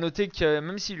 A noter que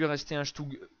même s'il lui restait un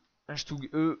Stug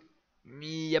E,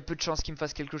 il y a peu de chances qu'il me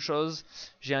fasse quelque chose.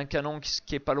 J'ai un canon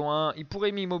qui est pas loin. Il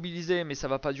pourrait m'immobiliser, mais ça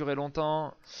va pas durer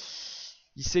longtemps.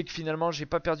 Il sait que finalement j'ai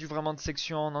pas perdu vraiment de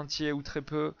section en entier ou très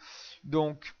peu.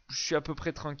 Donc je suis à peu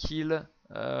près tranquille.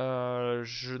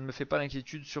 Je ne me fais pas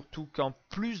d'inquiétude, surtout qu'en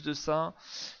plus de ça,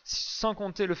 sans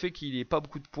compter le fait qu'il n'ait pas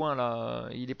beaucoup de points là,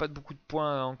 il n'ait pas beaucoup de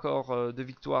points encore de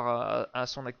victoire à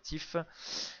son actif.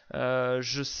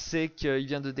 Je sais qu'il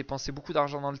vient de dépenser beaucoup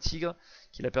d'argent dans le tigre,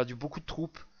 qu'il a perdu beaucoup de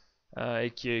troupes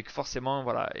et que forcément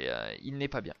voilà, il n'est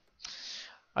pas bien.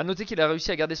 A noter qu'il a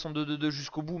réussi à garder son 2-2-2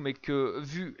 jusqu'au bout, mais que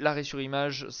vu l'arrêt sur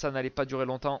image, ça n'allait pas durer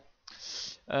longtemps.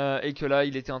 Et que là,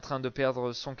 il était en train de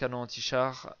perdre son canon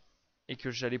anti-char. Et que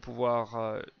j'allais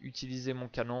pouvoir utiliser mon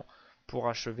canon pour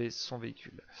achever son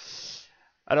véhicule.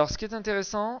 Alors ce qui est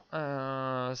intéressant,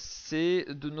 c'est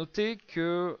de noter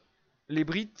que les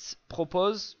Brits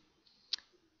proposent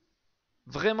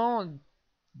vraiment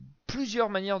plusieurs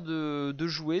manières de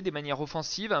jouer, des manières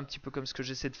offensives, un petit peu comme ce que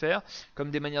j'essaie de faire,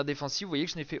 comme des manières défensives. Vous voyez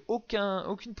que je n'ai fait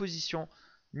aucune position,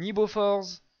 ni Bofors,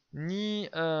 ni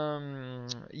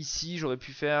ici j'aurais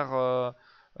pu faire...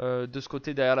 de ce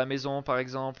côté derrière la maison par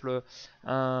exemple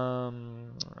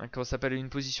comment s'appelle, une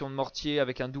position de mortier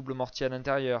avec un double mortier à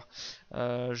l'intérieur.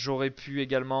 J'aurais pu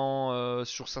également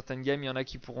sur certaines games, il y en a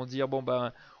qui pourront dire bon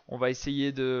ben on va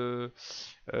essayer de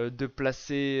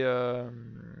placer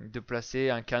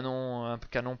un canon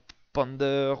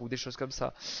Ponder ou des choses comme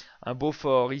ça, un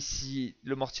Beaufort ici,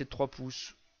 le mortier de 3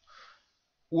 pouces.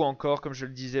 Ou encore, comme je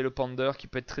le disais, le Ponder qui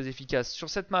peut être très efficace. Sur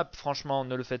cette map, franchement,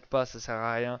 ne le faites pas, ça sert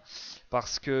à rien.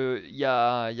 Parce que il y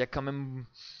a quand même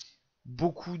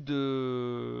beaucoup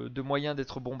de moyens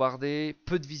d'être bombardé,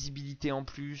 peu de visibilité en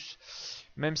plus.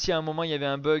 Même si à un moment il y avait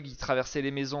un bug, il traversait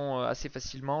les maisons assez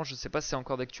facilement. Je sais pas si c'est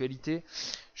encore d'actualité.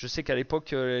 Je sais qu'à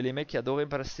l'époque, les mecs adoraient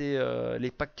passer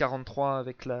les packs 43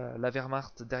 avec la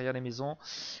Wehrmacht derrière les maisons.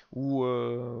 Ou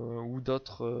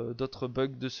d'autres bugs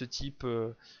de ce type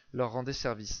leur rendaient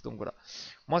service. Donc voilà.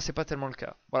 Moi, c'est pas tellement le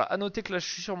cas. Voilà. À noter que là, je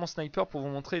suis sur mon sniper pour vous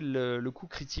montrer le coup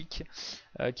critique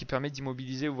qui permet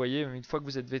d'immobiliser. Vous voyez, une fois que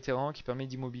vous êtes vétéran, qui permet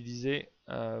d'immobiliser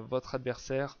votre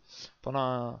adversaire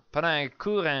pendant un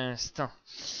court instant.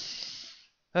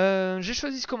 J'ai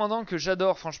choisi ce commandant que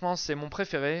j'adore, franchement c'est mon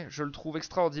préféré. Je le trouve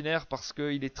extraordinaire parce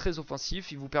qu'il est très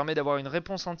offensif. Il vous permet d'avoir une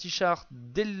réponse anti-char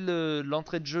dès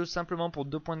l'entrée de jeu simplement pour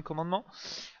 2 points de commandement.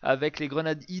 Avec les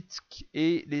grenades hit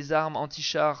et les armes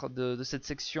anti-char de cette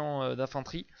section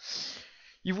d'infanterie.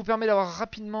 Il vous permet d'avoir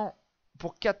rapidement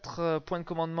pour 4 points de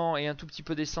commandement et un tout petit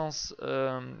peu d'essence,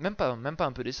 même pas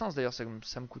un peu d'essence d'ailleurs, ça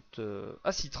me coûte...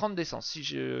 Ah si, 30 d'essence, si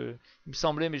il me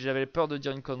semblait, mais j'avais peur de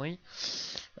dire une connerie.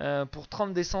 Pour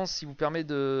 30 d'essence, il vous permet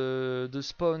de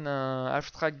spawn un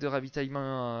half-track de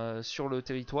ravitaillement sur le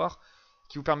territoire,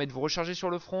 qui vous permet de vous recharger sur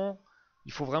le front.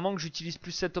 Il faut vraiment que j'utilise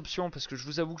plus cette option, parce que je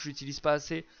vous avoue que je l'utilise pas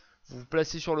assez. Vous vous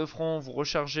placez sur le front, vous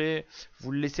rechargez,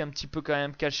 vous le laissez un petit peu quand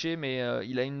même caché, mais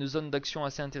il a une zone d'action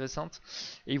assez intéressante.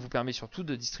 Et il vous permet surtout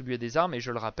de distribuer des armes, et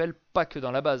je le rappelle, pas que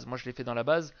dans la base. Moi je l'ai fait dans la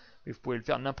base, mais vous pouvez le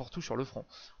faire n'importe où sur le front.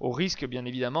 Au risque bien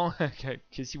évidemment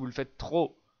que si vous le faites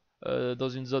trop dans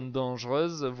une zone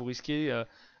dangereuse, vous risquez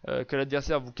que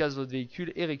l'adversaire vous casse votre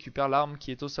véhicule et récupère l'arme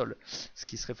qui est au sol. Ce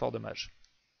qui serait fort dommage.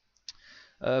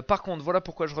 Par contre, voilà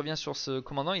pourquoi je reviens sur ce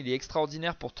commandant. Il est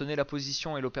extraordinaire pour tenir la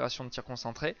position et l'opération de tir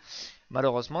concentré.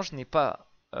 Malheureusement, je n'ai pas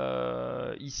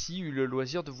ici eu le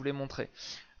loisir de vous les montrer.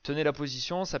 Tenez la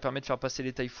position, ça permet de faire passer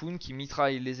les Typhoons qui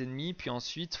mitraillent les ennemis, puis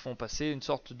ensuite font passer une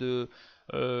sorte de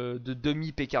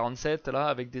demi P-47 là,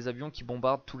 avec des avions qui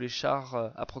bombardent tous les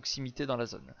chars à proximité dans la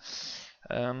zone.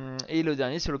 Et le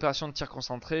dernier, c'est l'opération de tir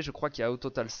concentré. Je crois qu'il y a au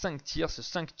total 5 tirs, c'est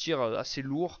 5 tirs assez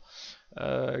lourds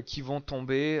qui vont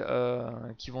tomber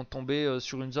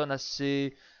sur une zone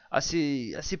assez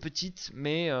petite,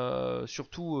 mais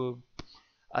surtout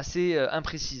assez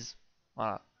imprécise.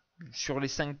 Voilà. Sur les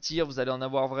 5 tirs, vous allez en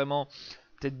avoir vraiment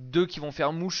peut-être 2 qui vont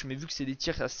faire mouche, mais vu que c'est des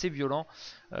tirs assez violents,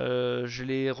 je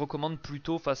les recommande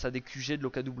plutôt face à des QG de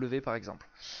l'OKW par exemple.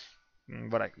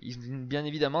 Voilà, bien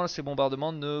évidemment, ces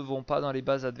bombardements ne vont pas dans les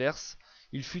bases adverses.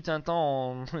 Il fut un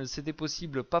temps, c'était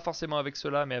possible, pas forcément avec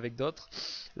cela, mais avec d'autres.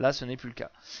 Là, ce n'est plus le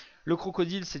cas. Le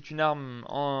crocodile, c'est une arme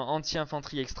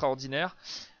anti-infanterie extraordinaire.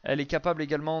 Elle est capable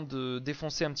également de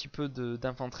défoncer un petit peu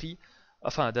d'infanterie.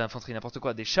 Enfin, d'infanterie, n'importe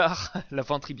quoi, des chars.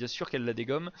 L'infanterie, bien sûr qu'elle la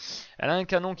dégomme. Elle a un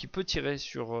canon qui peut tirer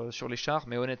sur les chars,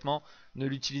 mais honnêtement, ne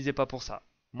l'utilisez pas pour ça.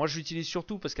 Moi, je l'utilise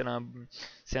surtout parce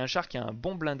c'est un char qui a un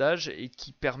bon blindage et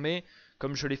qui permet,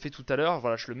 comme je l'ai fait tout à l'heure,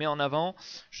 voilà, je le mets en avant.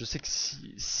 Je sais que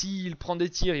s'il prend des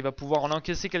tirs, il va pouvoir en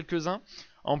encaisser quelques-uns.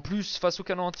 En plus, face au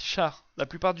canon anti-char, la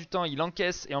plupart du temps, il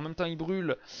encaisse et en même temps, il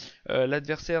brûle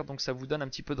l'adversaire. Donc, ça vous donne un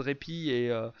petit peu de répit et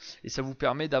ça vous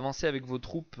permet d'avancer avec vos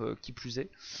troupes, qui plus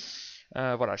est.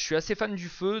 Voilà, je suis assez fan du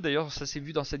feu. D'ailleurs, ça s'est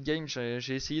vu dans cette game.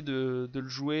 J'ai essayé de le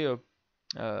jouer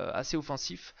assez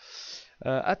offensif.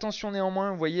 Attention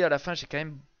néanmoins, vous voyez, à la fin, j'ai quand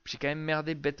même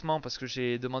merdé bêtement parce que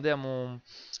j'ai demandé à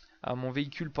mon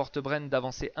véhicule porte-brenne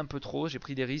d'avancer un peu trop. J'ai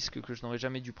pris des risques que je n'aurais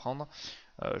jamais dû prendre.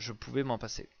 Je pouvais m'en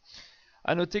passer.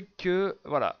 A noter que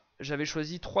voilà, j'avais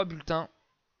choisi 3 bulletins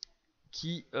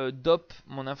qui dopent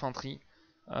mon infanterie.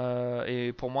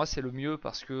 Et pour moi c'est le mieux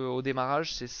parce que au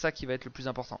démarrage c'est ça qui va être le plus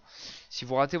important. Si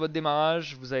vous ratez votre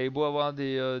démarrage, vous avez beau avoir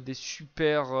des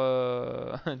super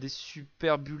des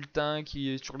super bulletins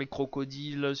sur les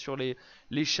crocodiles, sur les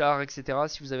chars, etc.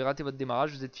 Si vous avez raté votre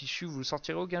démarrage, vous êtes fichu, vous ne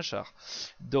sortirez aucun char.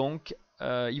 Donc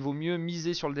il vaut mieux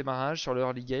miser sur le démarrage, sur le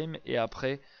early game, et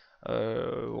après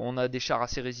on a des chars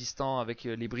assez résistants avec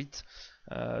les Brit.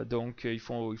 Donc il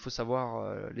faut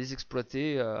savoir les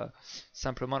exploiter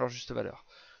simplement à leur juste valeur.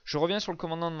 Je reviens sur le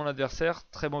commandant de mon adversaire,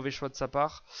 très mauvais choix de sa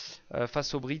part.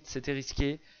 Face au Brit, c'était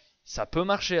risqué. Ça peut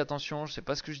marcher, attention, je sais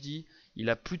pas ce que je dis. Il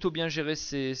a plutôt bien géré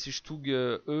ses Stug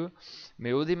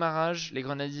mais au démarrage, les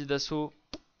grenadiers d'assaut,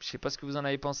 je sais pas ce que vous en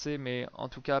avez pensé, mais en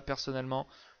tout cas, personnellement,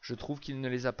 je trouve qu'il ne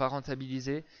les a pas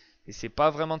rentabilisés. Et c'est pas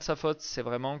vraiment de sa faute, c'est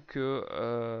vraiment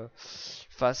que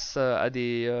face à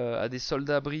des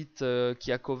soldats Brit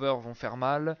qui à cover vont faire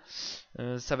mal,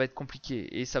 ça va être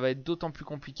compliqué. Et ça va être d'autant plus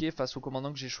compliqué face au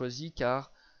commandant que j'ai choisi,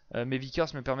 car mes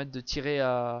Vickers me permettent de tirer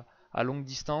à longue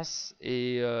distance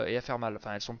et à faire mal.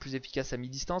 Enfin, elles sont plus efficaces à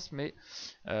mi-distance, mais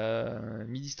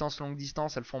mi-distance, longue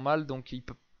distance, elles font mal, donc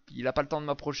il n'a pas le temps de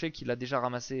m'approcher, qu'il a déjà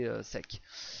ramassé sec.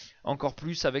 Encore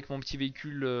plus avec mon petit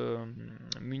véhicule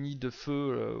muni de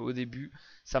feu au début.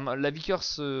 La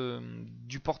Vickers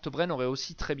du porte-brenne aurait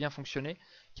aussi très bien fonctionné,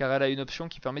 car elle a une option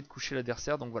qui permet de coucher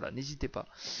l'adversaire. Donc voilà, n'hésitez pas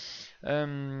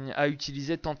à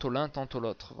utiliser tantôt l'un, tantôt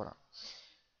l'autre. Voilà.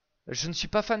 Je ne suis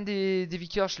pas fan des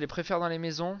Vickers, je les préfère dans les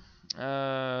maisons.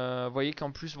 Vous voyez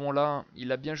qu'en plus, bon là,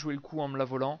 il a bien joué le coup en me la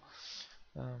volant.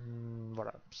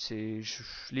 Voilà,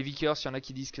 les Vickers, il y en a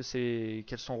qui disent qu'elles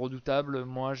sont redoutables.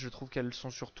 Moi, je trouve qu'elles sont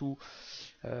surtout,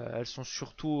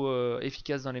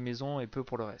 efficaces dans les maisons et peu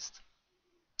pour le reste.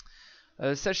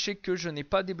 Sachez que je n'ai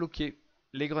pas débloqué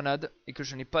les grenades et que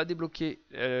je n'ai pas débloqué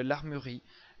l'armurerie.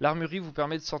 L'armurerie vous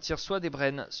permet de sortir soit des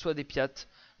brennes, soit des piattes.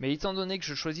 Mais étant donné que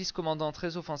je choisis ce commandant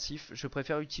très offensif, je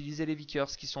préfère utiliser les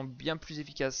Vickers qui sont bien plus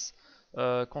efficaces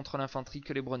contre l'infanterie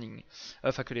que les Browning.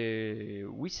 Enfin que les...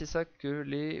 Oui c'est ça, que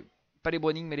les... Pas les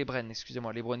Browning mais les Brenn,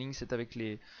 excusez-moi. Les Browning c'est avec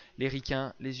les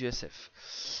Ricains, les USF.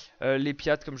 Les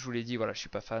Piat, comme je vous l'ai dit, voilà, je suis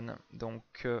pas fan.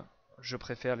 Donc je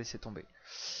préfère laisser tomber.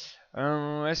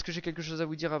 Est-ce que j'ai quelque chose à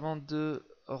vous dire avant de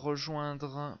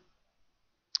rejoindre...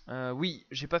 Oui,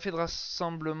 j'ai pas fait de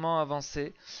rassemblement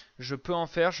avancé. Je peux en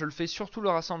faire, je le fais surtout le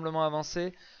rassemblement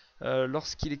avancé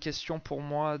lorsqu'il est question pour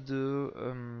moi de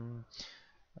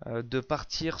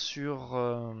partir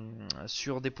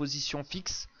sur des positions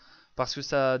fixes, parce que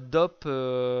ça dope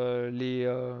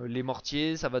les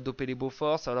mortiers, ça va doper les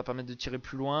Beauforts, ça va leur permettre de tirer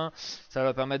plus loin, ça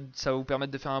va vous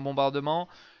permettre de faire un bombardement.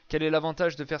 Quel est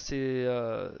l'avantage de faire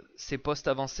ces postes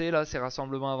avancés là, ces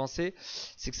rassemblements avancés?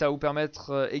 C'est que ça va vous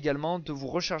permettre également de vous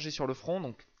recharger sur le front.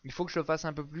 Donc il faut que je le fasse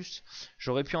un peu plus.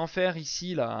 J'aurais pu en faire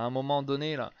ici là, à un moment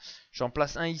donné là. J'en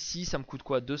place un ici, ça me coûte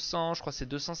quoi, 200, je crois que c'est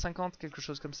 250, quelque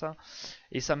chose comme ça.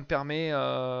 Et ça me permet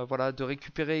voilà, de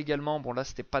récupérer également. Bon là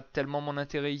c'était pas tellement mon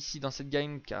intérêt ici dans cette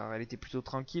game car elle était plutôt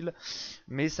tranquille.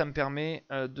 Mais ça me permet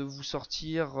de vous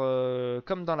sortir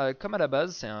comme à la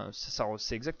base.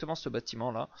 C'est exactement ce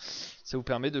bâtiment là. Ça vous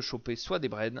permet de choper soit des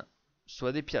Brenn,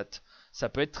 soit des Piat. Ça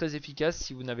peut être très efficace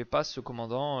si vous n'avez pas le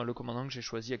commandant que j'ai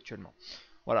choisi actuellement.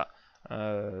 Voilà.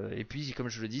 Et puis comme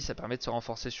je le dis, ça permet de se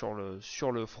renforcer sur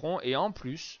le front. Et en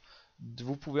plus,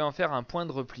 vous pouvez en faire un point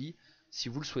de repli si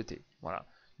vous le souhaitez. Voilà.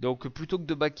 Donc plutôt que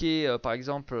de baquer par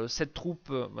exemple cette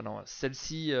troupe,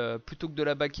 celle-ci, plutôt que de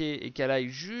la baquer et qu'elle aille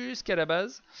jusqu'à la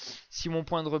base, si mon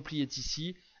point de repli est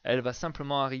ici, elle va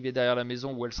simplement arriver derrière la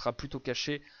maison où elle sera plutôt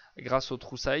cachée grâce au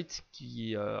true sight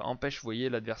qui empêche, vous voyez,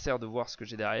 l'adversaire de voir ce que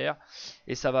j'ai derrière.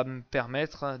 Et ça va me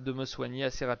permettre de me soigner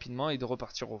assez rapidement et de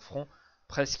repartir au front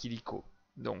presque illico.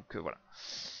 Donc voilà.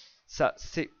 Ça,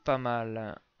 c'est pas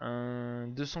mal.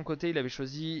 De son côté, il avait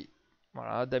choisi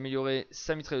voilà, d'améliorer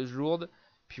sa mitrailleuse lourde.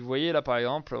 Puis vous voyez là par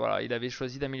exemple, voilà, il avait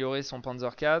choisi d'améliorer son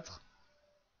Panzer IV.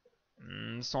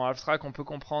 Son half-track, on peut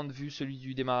comprendre vu celui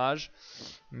du démarrage.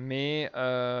 Mais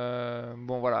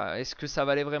bon voilà, est-ce que ça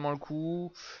valait vraiment le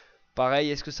coup? Pareil,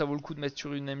 est-ce que ça vaut le coup de mettre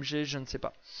sur une MG? Je ne sais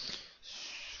pas.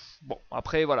 Bon,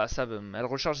 après voilà, elle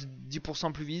recharge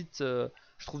 10% plus vite.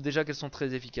 Je trouve déjà qu'elles sont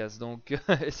très efficaces. Donc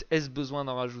est-ce besoin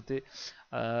d'en rajouter?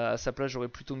 À sa place, j'aurais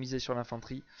plutôt misé sur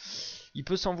l'infanterie. Il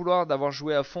peut s'en vouloir d'avoir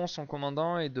joué à fond son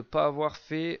commandant et de ne pas avoir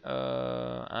fait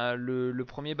le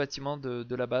premier bâtiment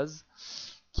de la base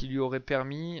qui lui aurait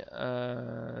permis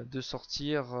de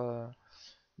sortir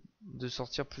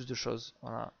plus de choses.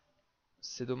 Voilà.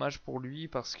 C'est dommage pour lui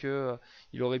parce que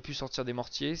il aurait pu sortir des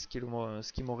mortiers, ce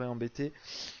qui m'aurait embêté.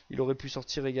 Il aurait pu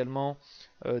sortir également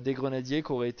des grenadiers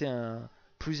qui auraient été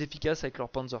plus efficaces avec leur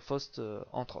Panzerfaust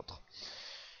entre autres.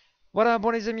 Voilà,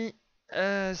 bon les amis,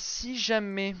 si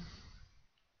jamais,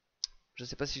 je ne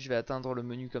sais pas si je vais atteindre le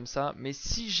menu comme ça, mais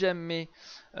si jamais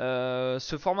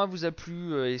ce format vous a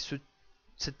plu et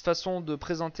cette façon de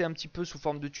présenter un petit peu sous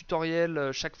forme de tutoriel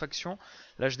chaque faction.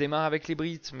 Là je démarre avec les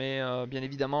Brits, mais bien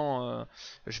évidemment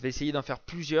je vais essayer d'en faire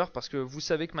plusieurs parce que vous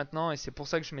savez que maintenant, et c'est pour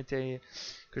ça que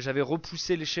j'avais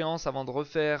repoussé l'échéance avant de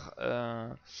refaire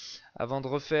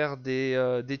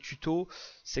des tutos,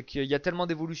 c'est qu'il y a tellement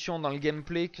d'évolution dans le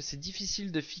gameplay que c'est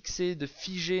difficile de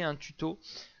figer un tuto.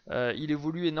 Il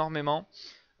évolue énormément.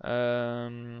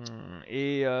 Enfin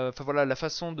voilà, la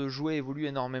façon de jouer évolue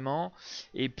énormément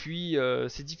et puis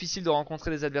c'est difficile de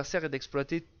rencontrer les adversaires et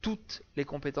d'exploiter toutes les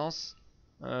compétences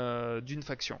d'une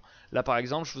faction. Là par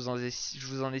exemple je vous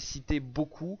en ai cité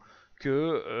beaucoup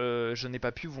que je n'ai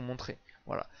pas pu vous montrer.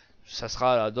 Voilà, ça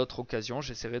sera à d'autres occasions,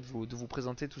 j'essaierai de vous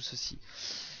présenter tout ceci.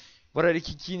 Voilà les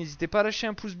kikis, n'hésitez pas à lâcher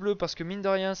un pouce bleu parce que mine de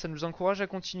rien ça nous encourage à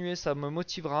continuer, ça me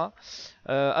motivera.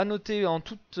 À noter en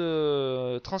toute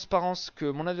transparence que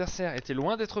mon adversaire était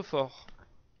loin d'être fort.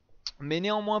 Mais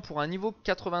néanmoins pour un niveau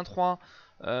 83,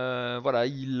 voilà,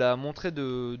 il a montré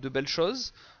de belles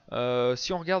choses.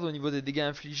 Si on regarde au niveau des dégâts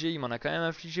infligés, il m'en a quand même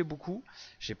infligé beaucoup.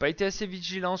 J'ai pas été assez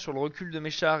vigilant sur le recul de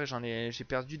mes chars et j'ai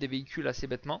perdu des véhicules assez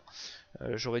bêtement.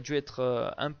 J'aurais dû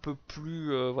être un peu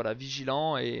plus voilà,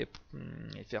 vigilant et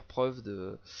faire preuve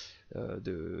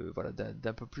voilà,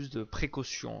 d'un peu plus de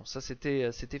précaution. Ça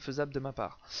c'était faisable de ma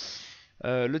part.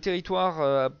 Le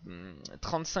territoire,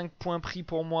 35 points pris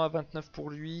pour moi, 29 pour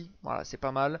lui, voilà c'est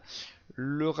pas mal.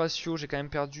 Le ratio, j'ai quand même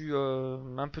perdu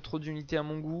un peu trop d'unités à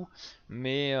mon goût,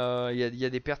 mais il y a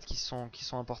des pertes qui sont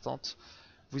importantes.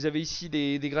 Vous avez ici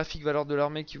des graphiques valeurs de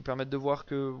l'armée qui vous permettent de voir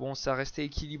que bon, ça restait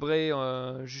équilibré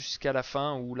jusqu'à la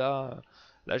fin, où là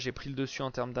j'ai pris le dessus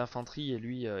en termes d'infanterie et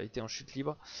lui était en chute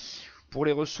libre. Pour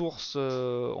les ressources,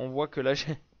 on voit que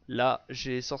là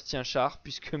j'ai sorti un char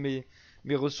puisque mes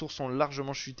ressources ont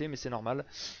largement chuté, mais c'est normal.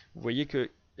 Vous voyez que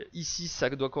ici ça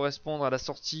doit correspondre à la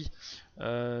sortie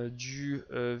du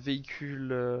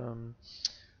véhicule.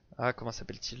 Comment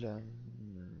s'appelle-t-il?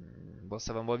 Bon,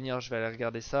 ça va me revenir, je vais aller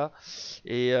regarder ça.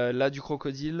 Et là du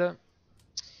crocodile.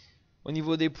 Au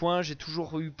niveau des points, j'ai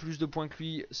toujours eu plus de points que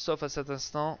lui, sauf à cet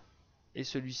instant. Et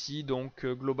celui-ci, donc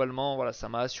globalement, voilà, ça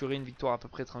m'a assuré une victoire à peu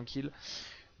près tranquille.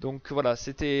 Donc voilà,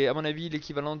 c'était à mon avis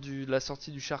l'équivalent de la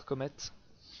sortie du char comète.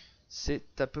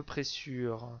 C'est à peu près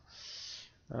sûr.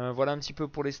 Voilà un petit peu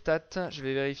pour les stats. Je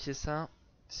vais vérifier ça.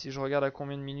 Si je regarde à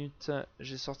combien de minutes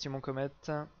j'ai sorti mon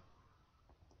comète.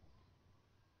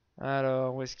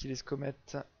 Alors, où est-ce qu'il est ce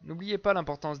comète? N'oubliez pas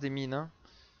l'importance des mines. Hein.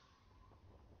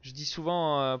 Je dis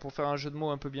souvent, pour faire un jeu de mots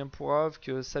un peu bien pourrave,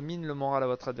 que ça mine le moral à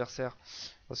votre adversaire.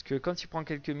 Parce que quand il prend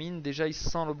quelques mines, déjà il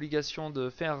sent l'obligation de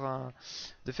faire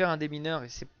un démineur. Et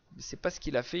c'est pas ce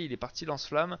qu'il a fait, il est parti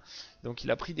lance-flamme. Donc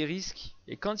il a pris des risques.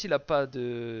 Et quand il n'a pas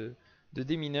de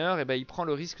démineur, et ben il prend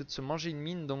le risque de se manger une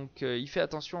mine. Donc il fait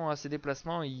attention à ses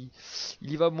déplacements. Il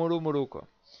y va mollo quoi.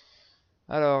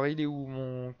 Alors il est où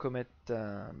mon comète?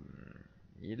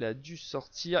 Il a dû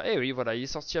sortir. Eh oui, voilà, il est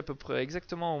sorti à peu près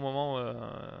exactement au moment,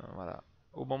 voilà,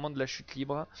 au moment de la chute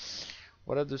libre.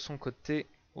 Voilà de son côté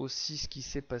aussi ce qui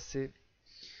s'est passé.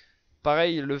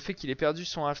 Pareil, le fait qu'il ait perdu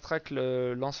son half-track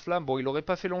lance-flamme, bon, il aurait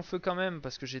pas fait long feu quand même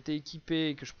parce que j'étais équipé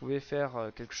et que je pouvais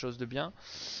faire quelque chose de bien.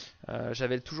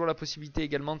 J'avais toujours la possibilité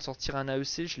également de sortir un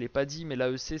AEC, je l'ai pas dit, mais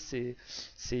l'AEC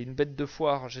c'est une bête de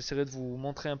foire. J'essaierai de vous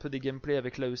montrer un peu des gameplays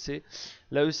avec l'AEC.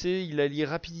 L'AEC, il allie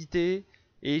rapidité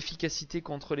et efficacité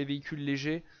contre les véhicules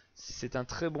légers. C'est un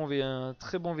très bon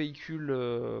véhicule,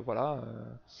 voilà.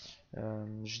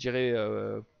 je dirais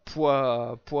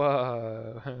poids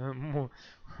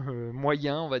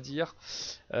moyen, on va dire.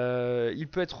 Il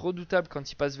peut être redoutable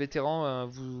quand il passe vétéran.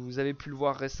 Vous avez pu le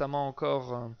voir récemment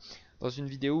encore dans une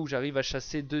vidéo où j'arrive à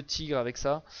chasser 2 tigres avec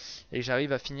ça. Et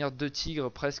j'arrive à finir 2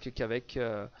 tigres presque qu'avec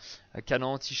un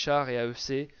canon anti-char et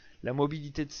AEC. La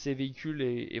mobilité de ces véhicules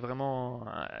est vraiment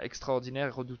extraordinaire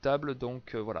et redoutable.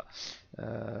 Donc voilà,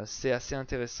 c'est assez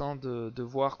intéressant de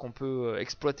voir qu'on peut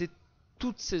exploiter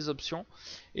toutes ces options,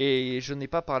 et je n'ai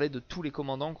pas parlé de tous les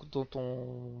commandants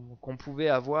qu'on pouvait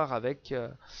avoir avec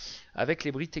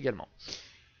les Brit également.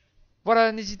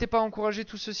 Voilà, n'hésitez pas à encourager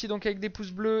tout ceci donc avec des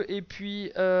pouces bleus, et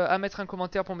puis à mettre un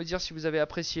commentaire pour me dire si vous avez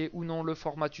apprécié ou non le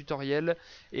format tutoriel.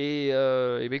 Et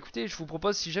bah écoutez, je vous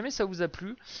propose, si jamais ça vous a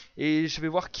plu, et je vais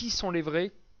voir qui sont les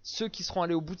vrais, ceux qui seront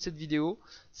allés au bout de cette vidéo,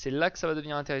 c'est là que ça va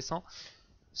devenir intéressant.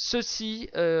 Ceux-ci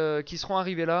qui seront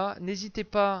arrivés là, n'hésitez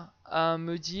pas à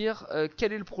me dire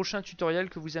quel est le prochain tutoriel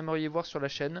que vous aimeriez voir sur la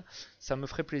chaîne. Ça me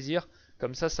ferait plaisir,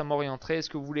 comme ça m'orienterait. Est-ce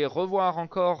que vous voulez revoir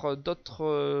encore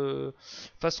d'autres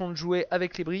façons de jouer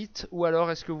avec les Brits, ou alors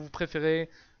est-ce que vous préférez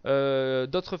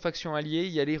d'autres factions alliées?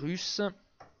 Il y a les Russes,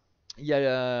 il y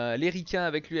a les Ricains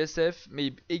avec l'USF,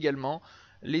 mais également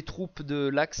les troupes de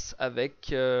l'Axe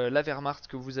avec la Wehrmacht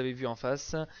que vous avez vu en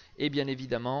face, et bien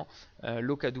évidemment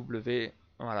l'OKW.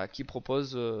 Voilà, qui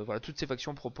propose, voilà, toutes ces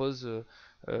factions proposent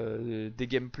des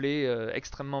gameplays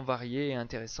extrêmement variés et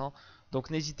intéressants. Donc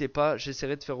n'hésitez pas,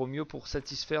 j'essaierai de faire au mieux pour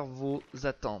satisfaire vos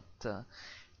attentes.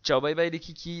 Ciao, bye bye les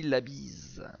kikis, la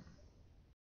bise.